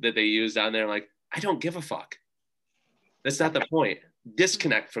app that they use down there. Like, I don't give a fuck. That's not the point.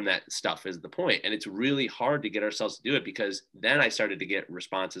 Disconnect from that stuff is the point. And it's really hard to get ourselves to do it because then I started to get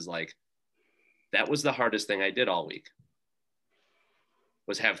responses like, that was the hardest thing I did all week,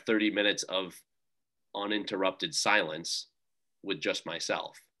 was have 30 minutes of uninterrupted silence with just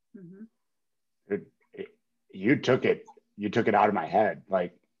myself. Mm-hmm. You took it out of my head.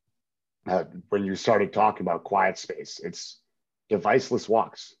 Like when you started talking about quiet space, it's deviceless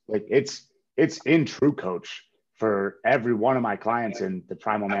walks. Like it's in True Coach for every one of my clients in the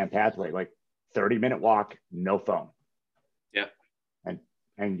Primal Man pathway, like 30-minute walk, no phone. Yeah.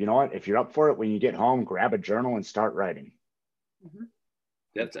 And you know what? If you're up for it, when you get home, grab a journal and start writing. Mm-hmm.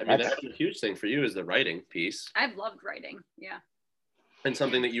 That's a huge thing for you is the writing piece. I've loved writing. Yeah. And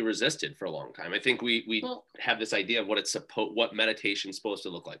something that you resisted for a long time. I think we have this idea of what meditation's supposed to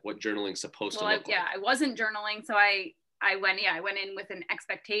look like, what journaling's supposed to look like. Yeah, I wasn't journaling. So I went in with an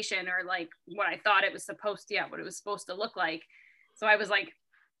expectation or like what I thought it was supposed to look like. So I was like,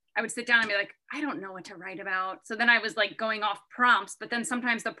 I would sit down and be like, I don't know what to write about. So then I was like going off prompts, but then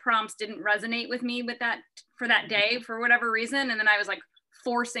sometimes the prompts didn't resonate with me for that day for whatever reason. And then I was like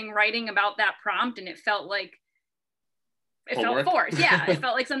forcing writing about that prompt and it felt forced. Yeah. It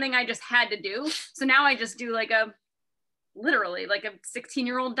felt like something I just had to do. So now I just do literally like a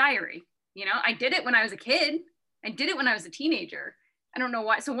 16-year-old diary. You know, I did it when I was a kid. I did it when I was a teenager. I don't know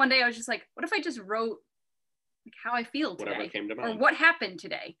why. So one day I was just like, what if I just wrote like how I feel today? Whatever came to mind. Or what happened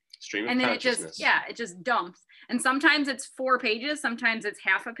today? Stream of and then consciousness. it just dumps. And sometimes it's 4 pages. Sometimes it's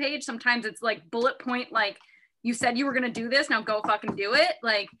half a page. Sometimes it's like bullet point, like you said you were going to do this. Now go fucking do it.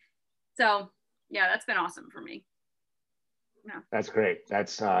 Like, so yeah, that's been awesome for me. Yeah. That's great.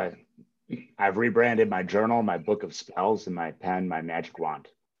 That's, I've rebranded my journal, my book of spells, and my pen, my magic wand.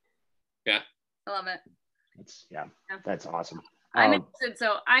 Yeah. I love it. That's awesome. I'm interested.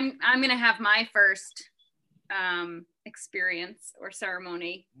 So I'm going to have my first experience or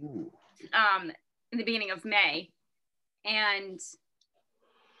ceremony in the beginning of May. And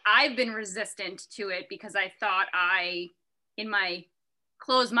I've been resistant to it because I thought in my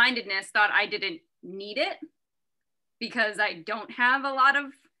closed-mindedness, thought I didn't need it because I don't have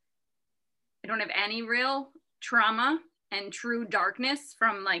any real trauma and true darkness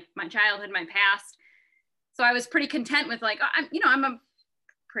from like my childhood, my past. So I was pretty content with like, I'm a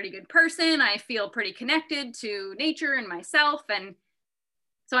pretty good person. I feel pretty connected to nature and myself. And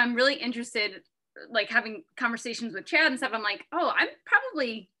so I'm really interested, like having conversations with Chad and stuff. I'm like, oh, I'm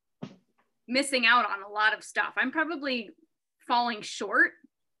probably missing out on a lot of stuff. I'm probably falling short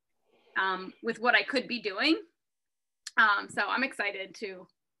with what I could be doing. So I'm excited to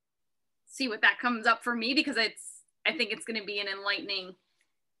see what that comes up for me, because I think it's going to be an enlightening,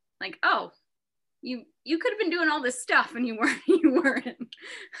 like, oh, you could have been doing all this stuff and you weren't.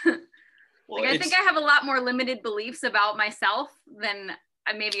 Well, like, I think I have a lot more limited beliefs about myself than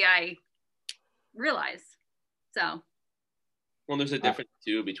maybe I realize. So. Well, there's a difference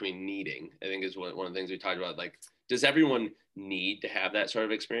too between needing, I think is one of the things we talked about. Like, does everyone need to have that sort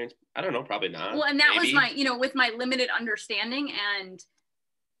of experience? I don't know, probably not. Well, and that was my, with my limited understanding and,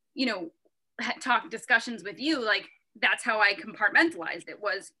 discussions with you, like, that's how I compartmentalized it.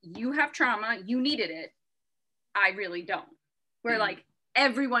 Was, you have trauma, you needed it, I really don't. Where like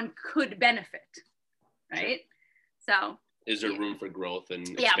everyone could benefit, right? Sure. So is there room for growth and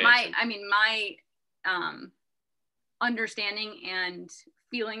expansion? My understanding and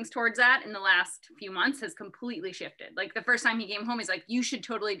feelings towards that in the last few months has completely shifted. Like the first time he came home, he's like, you should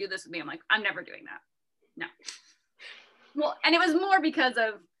totally do this with me. I'm like, I'm never doing that. No. Well, and it was more because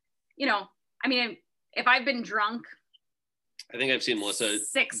of, if I've been drunk, I think I've seen Melissa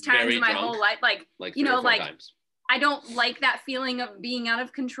 6 times in my whole life, like 3 or 4 times. I don't like that feeling of being out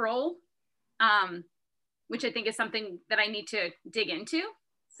of control, which I think is something that I need to dig into.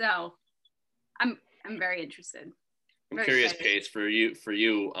 So I'm very interested. I'm curious, Paige, for you,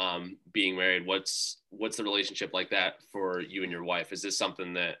 being married, what's the relationship like that for you and your wife? Is this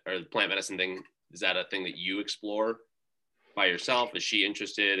something or the plant medicine thing, is that a thing that you explore by yourself? Is she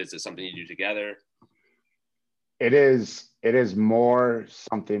interested? Is it something you do together? It is more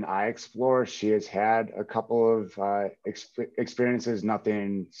something I explore. She has had a couple of experiences,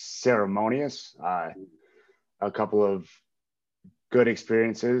 nothing ceremonious, a couple of good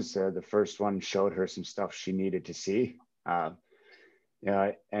experiences. The first one showed her some stuff she needed to see. And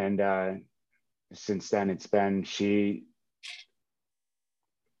since then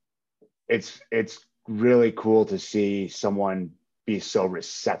it's really cool to see someone be so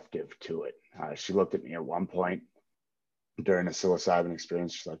receptive to it. She looked at me at one point during a psilocybin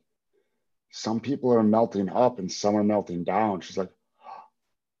experience. She's like, some people are melting up and some are melting down. She's like,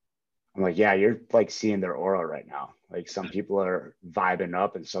 I'm like, yeah, you're like seeing their aura right now. Like some people are vibing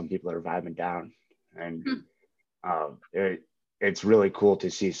up and some people are vibing down. And it's really cool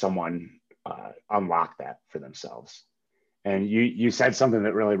to see someone unlock that for themselves. And you said something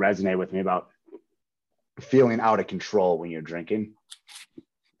that really resonated with me about feeling out of control when you're drinking.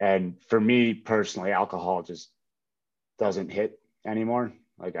 And for me personally, alcohol just doesn't hit anymore.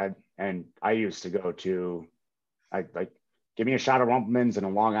 I used to go to, give me a shot of Rumpleman's and a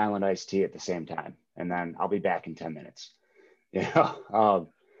Long Island iced tea at the same time, and then I'll be back in 10 minutes.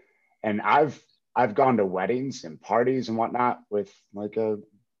 And I've gone to weddings and parties and whatnot with like a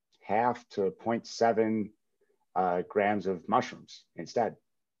 0.5 to 0.7 grams of mushrooms instead.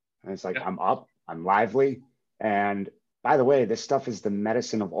 And it's like, I'm up, I'm lively. And by the way, this stuff is the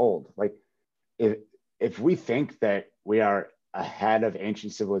medicine of old. Like if we think that we are ahead of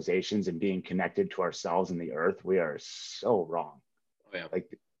ancient civilizations and being connected to ourselves and the earth, we are so wrong. Oh, yeah.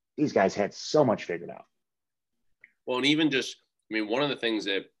 Like these guys had so much figured out. Well, and even just, one of the things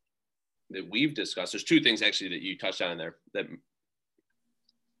that we've discussed, there's 2 things actually that you touched on in there that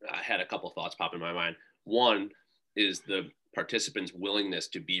I had a couple of thoughts pop in my mind. One is the participants' willingness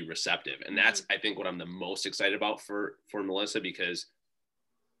to be receptive. And that's, I think, what I'm the most excited about for Melissa, because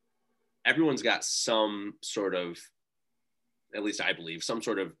everyone's got some sort of, at least I believe, some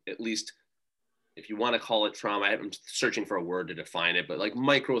sort of, at least if you want to call it trauma, I'm searching for a word to define it, but like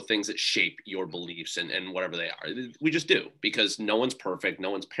micro things that shape your beliefs and whatever they are. We just do, because no one's perfect.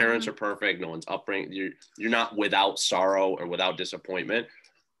 No one's parents are perfect. No one's upbringing. You're not without sorrow or without disappointment.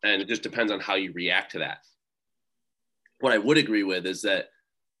 And it just depends on how you react to that. What I would agree with is that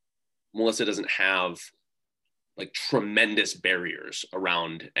Melissa doesn't have like tremendous barriers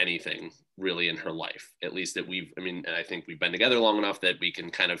around anything really in her life, at least that and I think we've been together long enough that we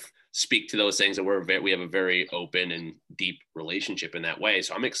can kind of speak to those things, and we have a very open and deep relationship in that way.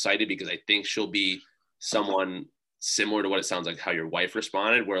 So I'm excited because I think she'll be someone similar to what it sounds like how your wife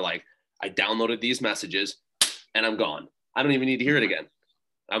responded, where like, I downloaded these messages and I'm gone. I don't even need to hear it again.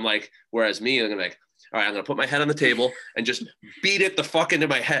 I'm like, whereas me, I'm gonna be like, all right, I'm going to put my head on the table and just beat it the fuck into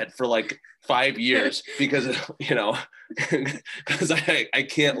my head for like 5 years because, because I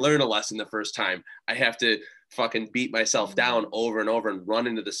can't learn a lesson the first time. I have to fucking beat myself down over and over and run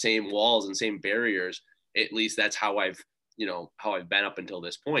into the same walls and same barriers. At least that's how I've been up until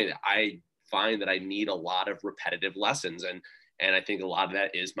this point. I find that I need a lot of repetitive lessons. And I think a lot of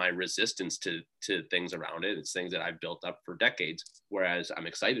that is my resistance to things around it. It's things that I've built up for decades, whereas I'm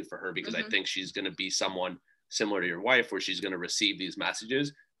excited for her because I think she's going to be someone similar to your wife, where she's going to receive these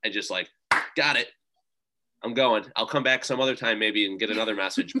messages and just like, got it, I'm going. I'll come back some other time maybe and get another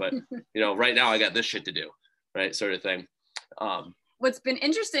message. But, right now I got this shit to do, right? Sort of thing. What's been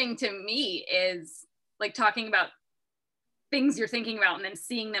interesting to me is like talking about things you're thinking about and then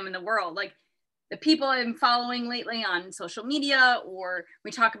seeing them in the world. Like the people I'm following lately on social media, or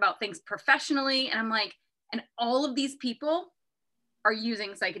we talk about things professionally, and I'm like, and all of these people are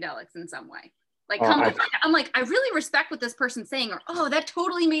using psychedelics in some way. Like, I'm like, I really respect what this person's saying, or, oh, that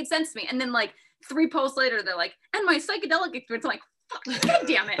totally made sense to me. And then like 3 posts later, they're like, and my psychedelic experience, I'm like, fuck, God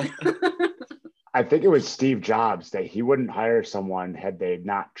damn it. I think it was Steve Jobs that he wouldn't hire someone had they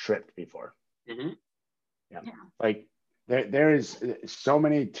not tripped before. Mm-hmm. Yeah. Like there is so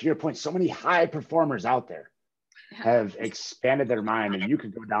many, to your point, so many high performers out there have expanded their mind, and you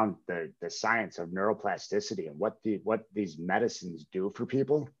could go down the science of neuroplasticity and what these medicines do for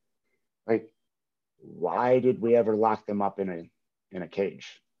people. Like, why did we ever lock them up in a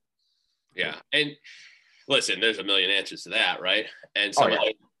cage? Yeah. And listen, there's a million answers to that, right? And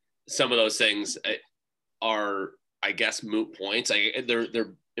some of those things are, I guess, moot points.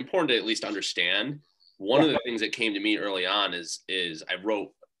 They're important to at least understand. One of the things that came to me early on is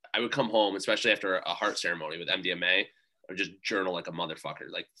I would come home, especially after a heart ceremony with MDMA, I would just journal like a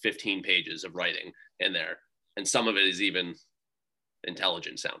motherfucker, like 15 pages of writing in there. And some of it is even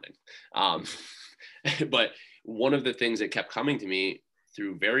intelligent sounding. But one of the things that kept coming to me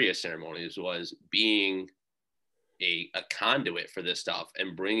through various ceremonies was being a conduit for this stuff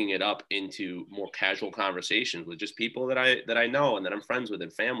and bringing it up into more casual conversations with just people that I know and that I'm friends with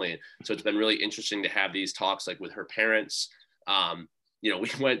and family. And so it's been really interesting to have these talks like with her parents.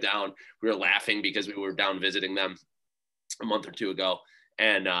 We went down, we were laughing because we were down visiting them a month or two ago.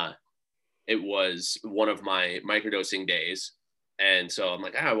 And it was one of my microdosing days. And so I'm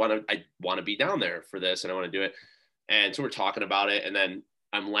like, I want to be down there for this and I want to do it. And so we're talking about it. And then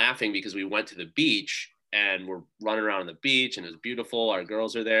I'm laughing because we went to the beach and we're running around on the beach and it was beautiful. Our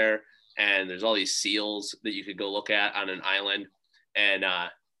girls are there and there's all these seals that you could go look at on an island. And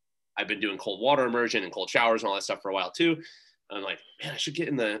I've been doing cold water immersion and cold showers and all that stuff for a while too. And I'm like, man, I should get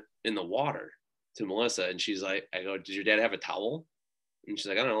in the water, to Melissa. And she's like, I go, does your dad have a towel? And she's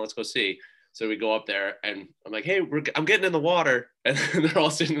like, I don't know, let's go see. So we go up there and I'm like, hey, I'm getting in the water. And they're all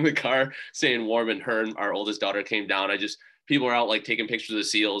sitting in the car staying warm. And her and our oldest daughter came down. People are out like taking pictures of the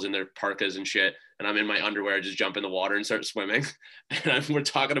seals in their parkas and shit. And I'm in my underwear, just jump in the water and start swimming. And we're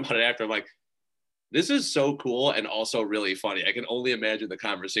talking about it after. I'm like, this is so cool and also really funny. I can only imagine the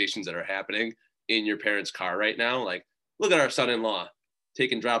conversations that are happening in your parents' car right now. Like, look at our son-in-law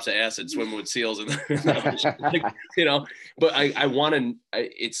taking drops of acid, swimming with seals. And but I want to,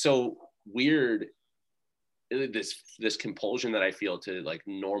 it's so weird, this compulsion that I feel to like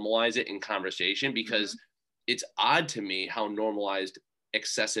normalize it in conversation, because it's odd to me how normalized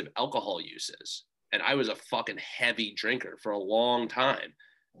excessive alcohol use is. And I was a fucking heavy drinker for a long time.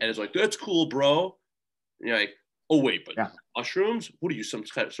 And it's like, that's cool, bro. And you're like, oh wait, but mushrooms? What are you, some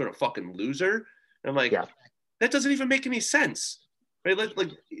kind of sort of fucking loser? And I'm like, that doesn't even make any sense. Right?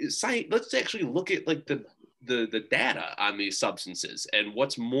 Let's actually look at like the data on these substances and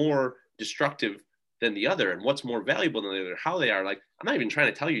what's more destructive than the other and what's more valuable than the other, how they are. Like, I'm not even trying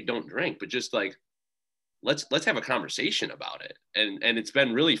to tell you don't drink, but just like, let's have a conversation about it. And it's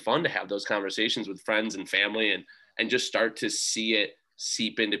been really fun to have those conversations with friends and family and just start to see it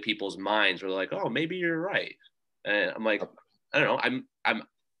seep into people's minds where they're like, oh, maybe you're right. And I'm like, I don't know,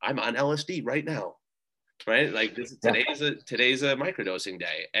 I'm on LSD right now. Right? Like today's a microdosing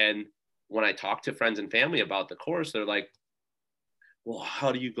day. And when I talk to friends and family about the course, they're like, well,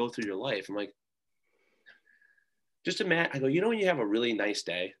 how do you go through your life? I'm like, just imagine, I go, when you have a really nice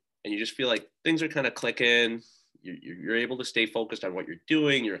day and you just feel like things are kind of clicking, you're able to stay focused on what you're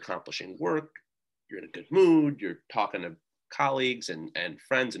doing, you're accomplishing work, you're in a good mood, you're talking to colleagues and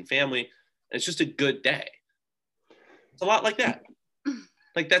friends and family, and it's just a good day. It's a lot like that.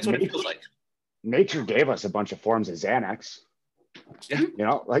 Like, that's what it feels like. Nature gave us a bunch of forms of Xanax.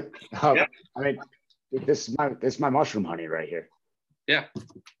 Yeah. I mean, this is my mushroom honey right here. Yeah.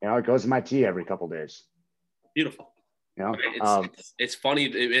 It goes in my tea every couple of days. Beautiful. It's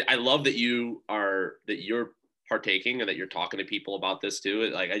funny. I love that you're partaking and that you're talking to people about this too.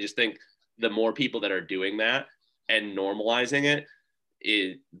 Like, I just think the more people that are doing that and normalizing it,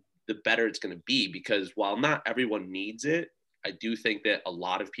 the better it's going to be, because while not everyone needs it, I do think that a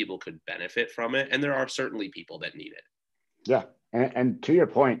lot of people could benefit from it. And there are certainly people that need it. Yeah. And to your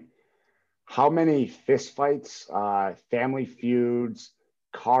point, how many fist fights, family feuds,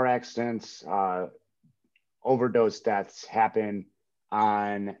 car accidents, overdose deaths happen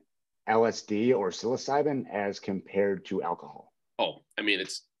on LSD or psilocybin as compared to alcohol? Oh, I mean,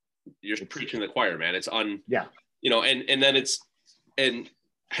 you're preaching to the choir, man. It's yeah. And then and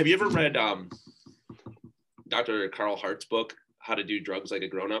have you ever read Dr. Carl Hart's book, How to Do Drugs Like a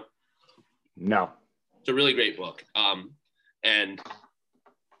Grown-Up? No. It's a really great book. And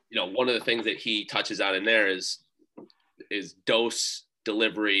one of the things that he touches on in there is dose,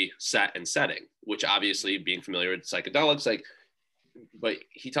 delivery, set, and setting, which obviously, being familiar with psychedelics, but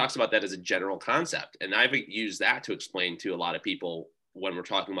he talks about that as a general concept. And I've used that to explain to a lot of people when we're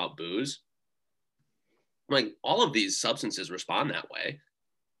talking about booze. Like, all of these substances respond that way.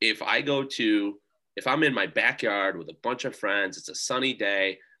 If I'm in my backyard with a bunch of friends, it's a sunny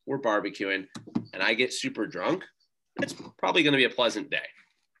day, we're barbecuing, and I get super drunk, it's probably going to be a pleasant day.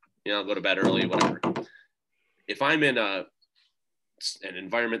 I'll go to bed early, whatever. If I'm in an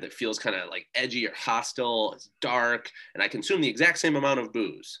environment that feels kind of like edgy or hostile, it's dark, and I consume the exact same amount of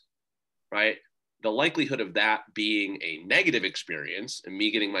booze, right? The likelihood of that being a negative experience and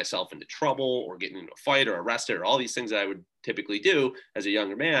me getting myself into trouble or getting into a fight or arrested or all these things that I would typically do as a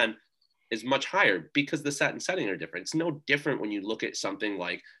younger man is much higher, because the set and setting are different. It's no different when you look at something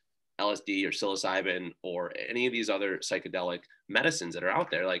like LSD or psilocybin or any of these other psychedelic medicines that are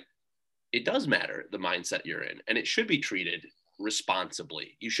out there. Like, it does matter the mindset you're in, and it should be treated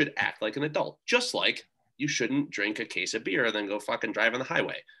responsibly. You should act like an adult, just like you shouldn't drink a case of beer and then go fucking drive on the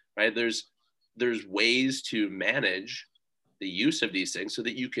highway, right? There's ways to manage the use of these things so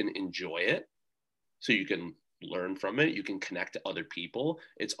that you can enjoy it, so you can learn from it, you can connect to other people.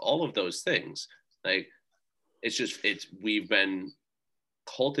 It's all of those things. Like, we've been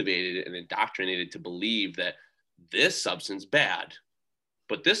cultivated and indoctrinated to believe that this substance bad,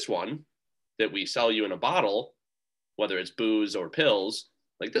 but this one that we sell you in a bottle, whether it's booze or pills,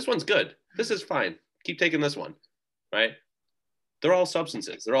 like, this one's good, this is fine, keep taking this one, right? They're all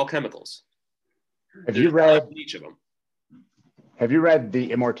substances, they're all chemicals. Have you read each of them? Have you read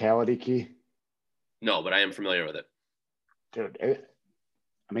The Immortality Key? No, but I am familiar with it. Dude,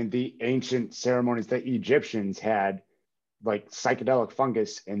 I mean, the ancient ceremonies, the Egyptians had like psychedelic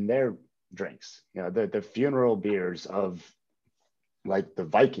fungus in their drinks. The funeral beers of like the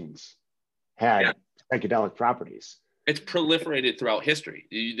Vikings had psychedelic properties. It's proliferated throughout history.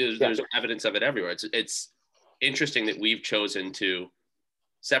 There's evidence of it everywhere. It's interesting that we've chosen to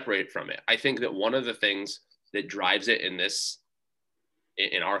separate from it. I think that one of the things that drives it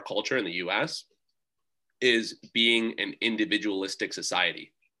in our culture in the US is being an individualistic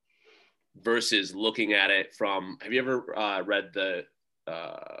society versus looking at it from, have you ever read the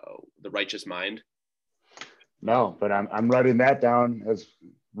Righteous Mind? No, but I'm writing that down as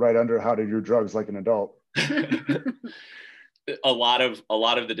right under How to Do Drugs Like an Adult. A lot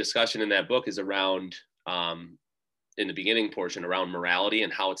of the discussion in that book is around, in the beginning portion, around morality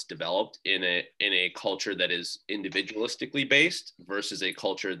and how it's developed in a culture that is individualistically based versus a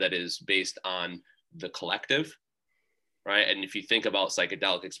culture that is based on the collective, right? And if you think about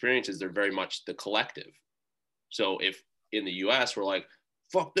psychedelic experiences, they're very much the collective. So if in the US we're like,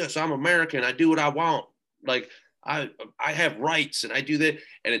 fuck this, I'm American, I do what I want, like I have rights and I do that,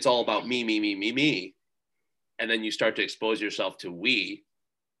 and it's all about me, and then you start to expose yourself to we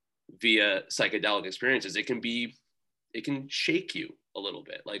via psychedelic experiences, it can shake you a little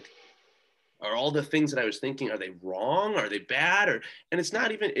bit. Like, are all the things that I was thinking, are they wrong? Are they bad? And it's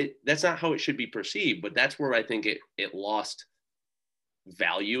not even, that's not how it should be perceived, but that's where I think it lost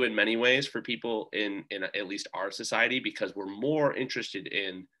value in many ways for people in at least our society, because we're more interested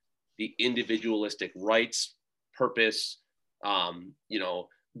in the individualistic rights, purpose,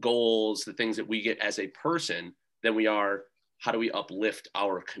 goals, the things that we get as a person, than we are, how do we uplift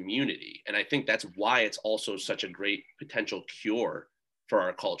our community? And I think that's why it's also such a great potential cure for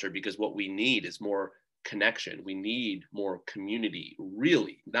our culture, because what we need is more connection. We need more community,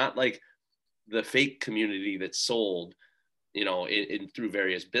 really, not like the fake community that's sold, in through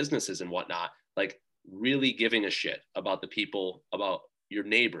various businesses and whatnot, like really giving a shit about the people, about your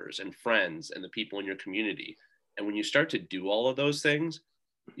neighbors and friends and the people in your community. And when you start to do all of those things,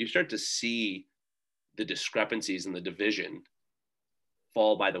 you start to see the discrepancies and the division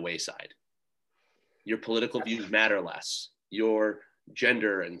fall by the wayside. Your political views matter less. Your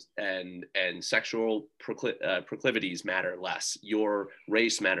gender and sexual proclivities matter less. Your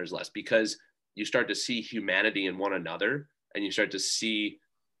race matters less, because you start to see humanity in one another, and you start to see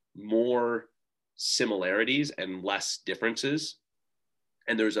more similarities and less differences.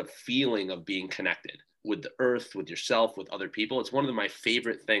 And there's a feeling of being connected with the earth, with yourself, with other people. It's one of my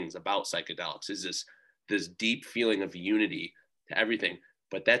favorite things about psychedelics is this deep feeling of unity to everything.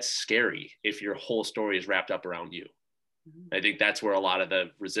 But that's scary if your whole story is wrapped up around you. I think that's where a lot of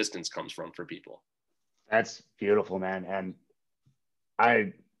the resistance comes from for people. That's beautiful, man. And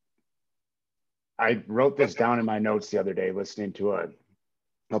I wrote this down in my notes the other day listening to a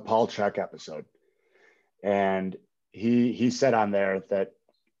Paul Chek episode. And he said on there that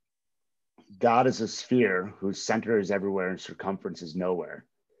God is a sphere whose center is everywhere and circumference is nowhere.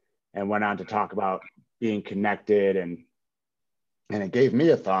 And went on to talk about being connected. And it gave me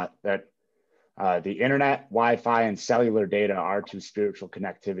a thought that the internet, Wi-Fi, and cellular data are to spiritual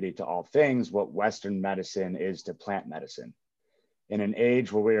connectivity to all things what Western medicine is to plant medicine. In an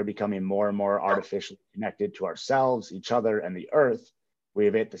age where we are becoming more and more artificially connected to ourselves, each other, and the earth, we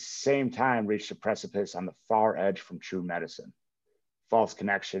have at the same time reached a precipice on the far edge from true medicine. False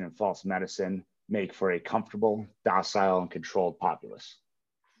connection and false medicine make for a comfortable, docile, and controlled populace.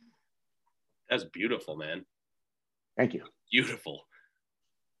 That's beautiful, man. Thank you. Beautiful.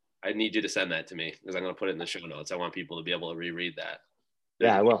 I need you to send that to me because I'm going to put it in the show notes. I want people to be able to reread that.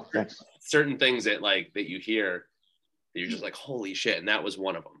 Yeah, I will. Thanks. Certain things that you hear that you're just like, holy shit. And that was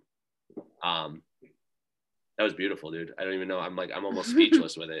one of them. That was beautiful, dude. I don't even know. I'm almost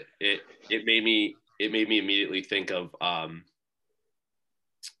speechless with it. It made me immediately think of,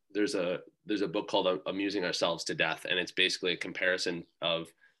 there's a book called Amusing Ourselves to Death. And it's basically a comparison of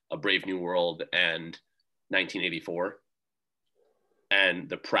A Brave New World and 1984. And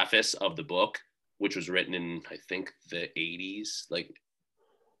the preface of the book, which was written in, I think, the 80s, like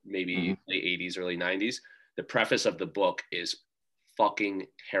maybe late 80s, early 90s, the preface of the book is fucking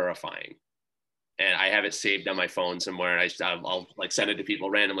terrifying. And I have it saved on my phone somewhere, and I'll like send it to people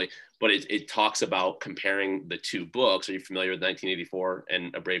randomly. But it talks about comparing the two books. Are you familiar with 1984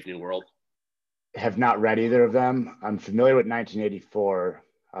 and A Brave New World? Have not read either of them. I'm familiar with 1984,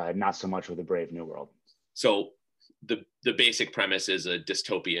 not so much with A Brave New World. So the basic premise is a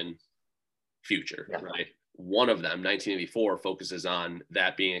dystopian future, right? One of them, 1984, focuses on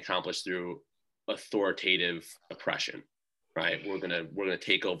that being accomplished through authoritative oppression, right? We're gonna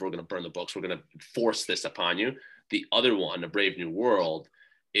take over, we're gonna burn the books, we're gonna force this upon you. The other one, A Brave New World,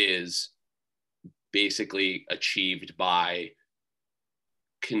 is basically achieved by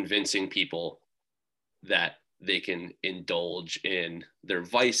convincing people that they can indulge in their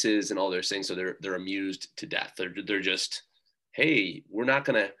vices and all those things. So they're amused to death. They're just, hey, we're not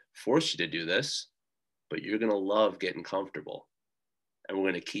going to force you to do this, but you're going to love getting comfortable. And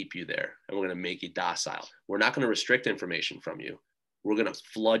we're going to keep you there. And we're going to make you docile. We're not going to restrict information from you. We're going to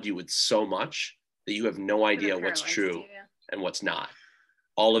flood you with so much that you have no idea what's true and what's not.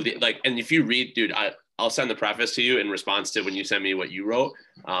 All of the, and if you read, dude, I'll send the preface to you in response to when you send me what you wrote.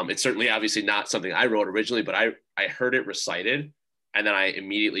 It's certainly obviously not something I wrote originally, but I heard it recited, and then I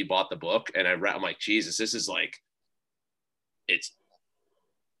immediately bought the book and I'm like, Jesus, this is it's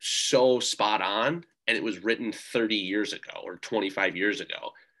so spot on. And it was written 30 years ago or 25 years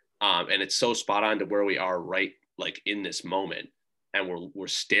ago. And it's so spot on to where we are right, in this moment. And we're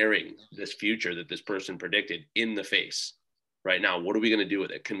staring this future that this person predicted in the face. Right now, what are we going to do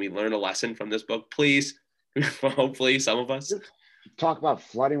with it? Can we learn a lesson from this book, please? Hopefully, some of us. Talk about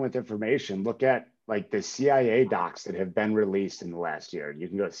flooding with information. Look at the CIA docs that have been released in the last year. You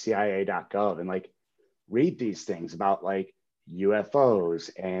can go to CIA.gov and read these things about UFOs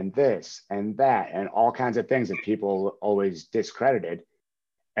and this and that and all kinds of things that people always discredited.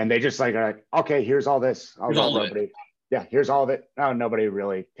 And they just are okay, here's all this. Here's all of it. No, nobody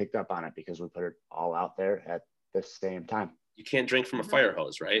really picked up on it because we put it all out there at the same time. You can't drink from a fire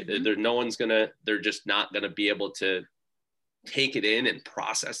hose, right? They're just not gonna be able to take it in and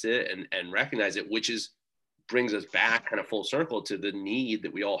process it and recognize it, which brings us back kind of full circle to the need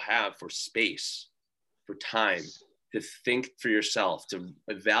that we all have for space, for time, to think for yourself, to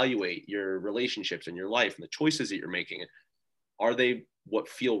evaluate your relationships and your life and the choices that you're making. Are they what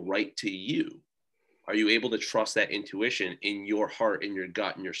feel right to you? Are you able to trust that intuition in your heart, in your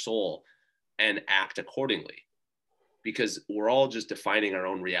gut, in your soul, and act accordingly? Because we're all just defining our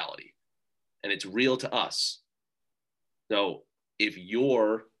own reality and it's real to us. So if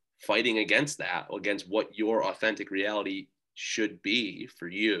you're fighting against that, against what your authentic reality should be for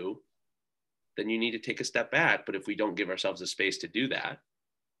you, then you need to take a step back. But if we don't give ourselves a space to do that,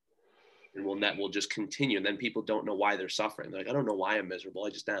 and that will just continue. And then people don't know why they're suffering. They're like, I don't know why I'm miserable. I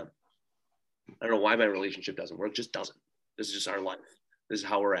just am. I don't know why my relationship doesn't work. It just doesn't. This is just our life. This is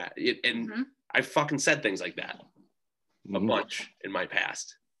how we're at. I fucking said things like that a bunch in my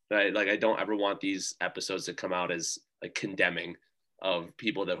past. right? Like I don't ever want these episodes to come out as like condemning of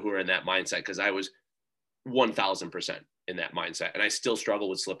people who are in that mindset, because I was 1000% in that mindset, and I still struggle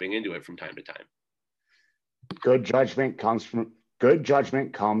with slipping into it from time to time. Good judgment comes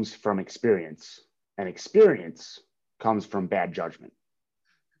from experience, and experience comes from bad judgment.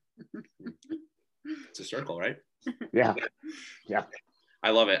 It's a circle, right? Yeah. I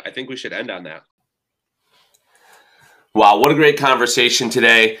love it. I think we should end on that. Wow, what a great conversation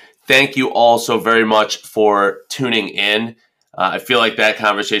today. Thank you all so very much for tuning in. I feel like that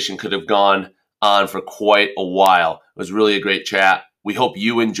conversation could have gone on for quite a while. It was really a great chat. We hope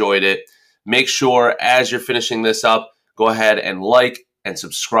you enjoyed it. Make sure as you're finishing this up, go ahead and like and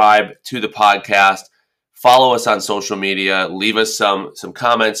subscribe to the podcast. Follow us on social media. Leave us some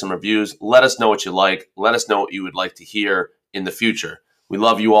comments, some reviews. Let us know what you like. Let us know what you would like to hear in the future. We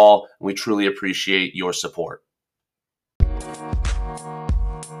love you all, and we truly appreciate your support.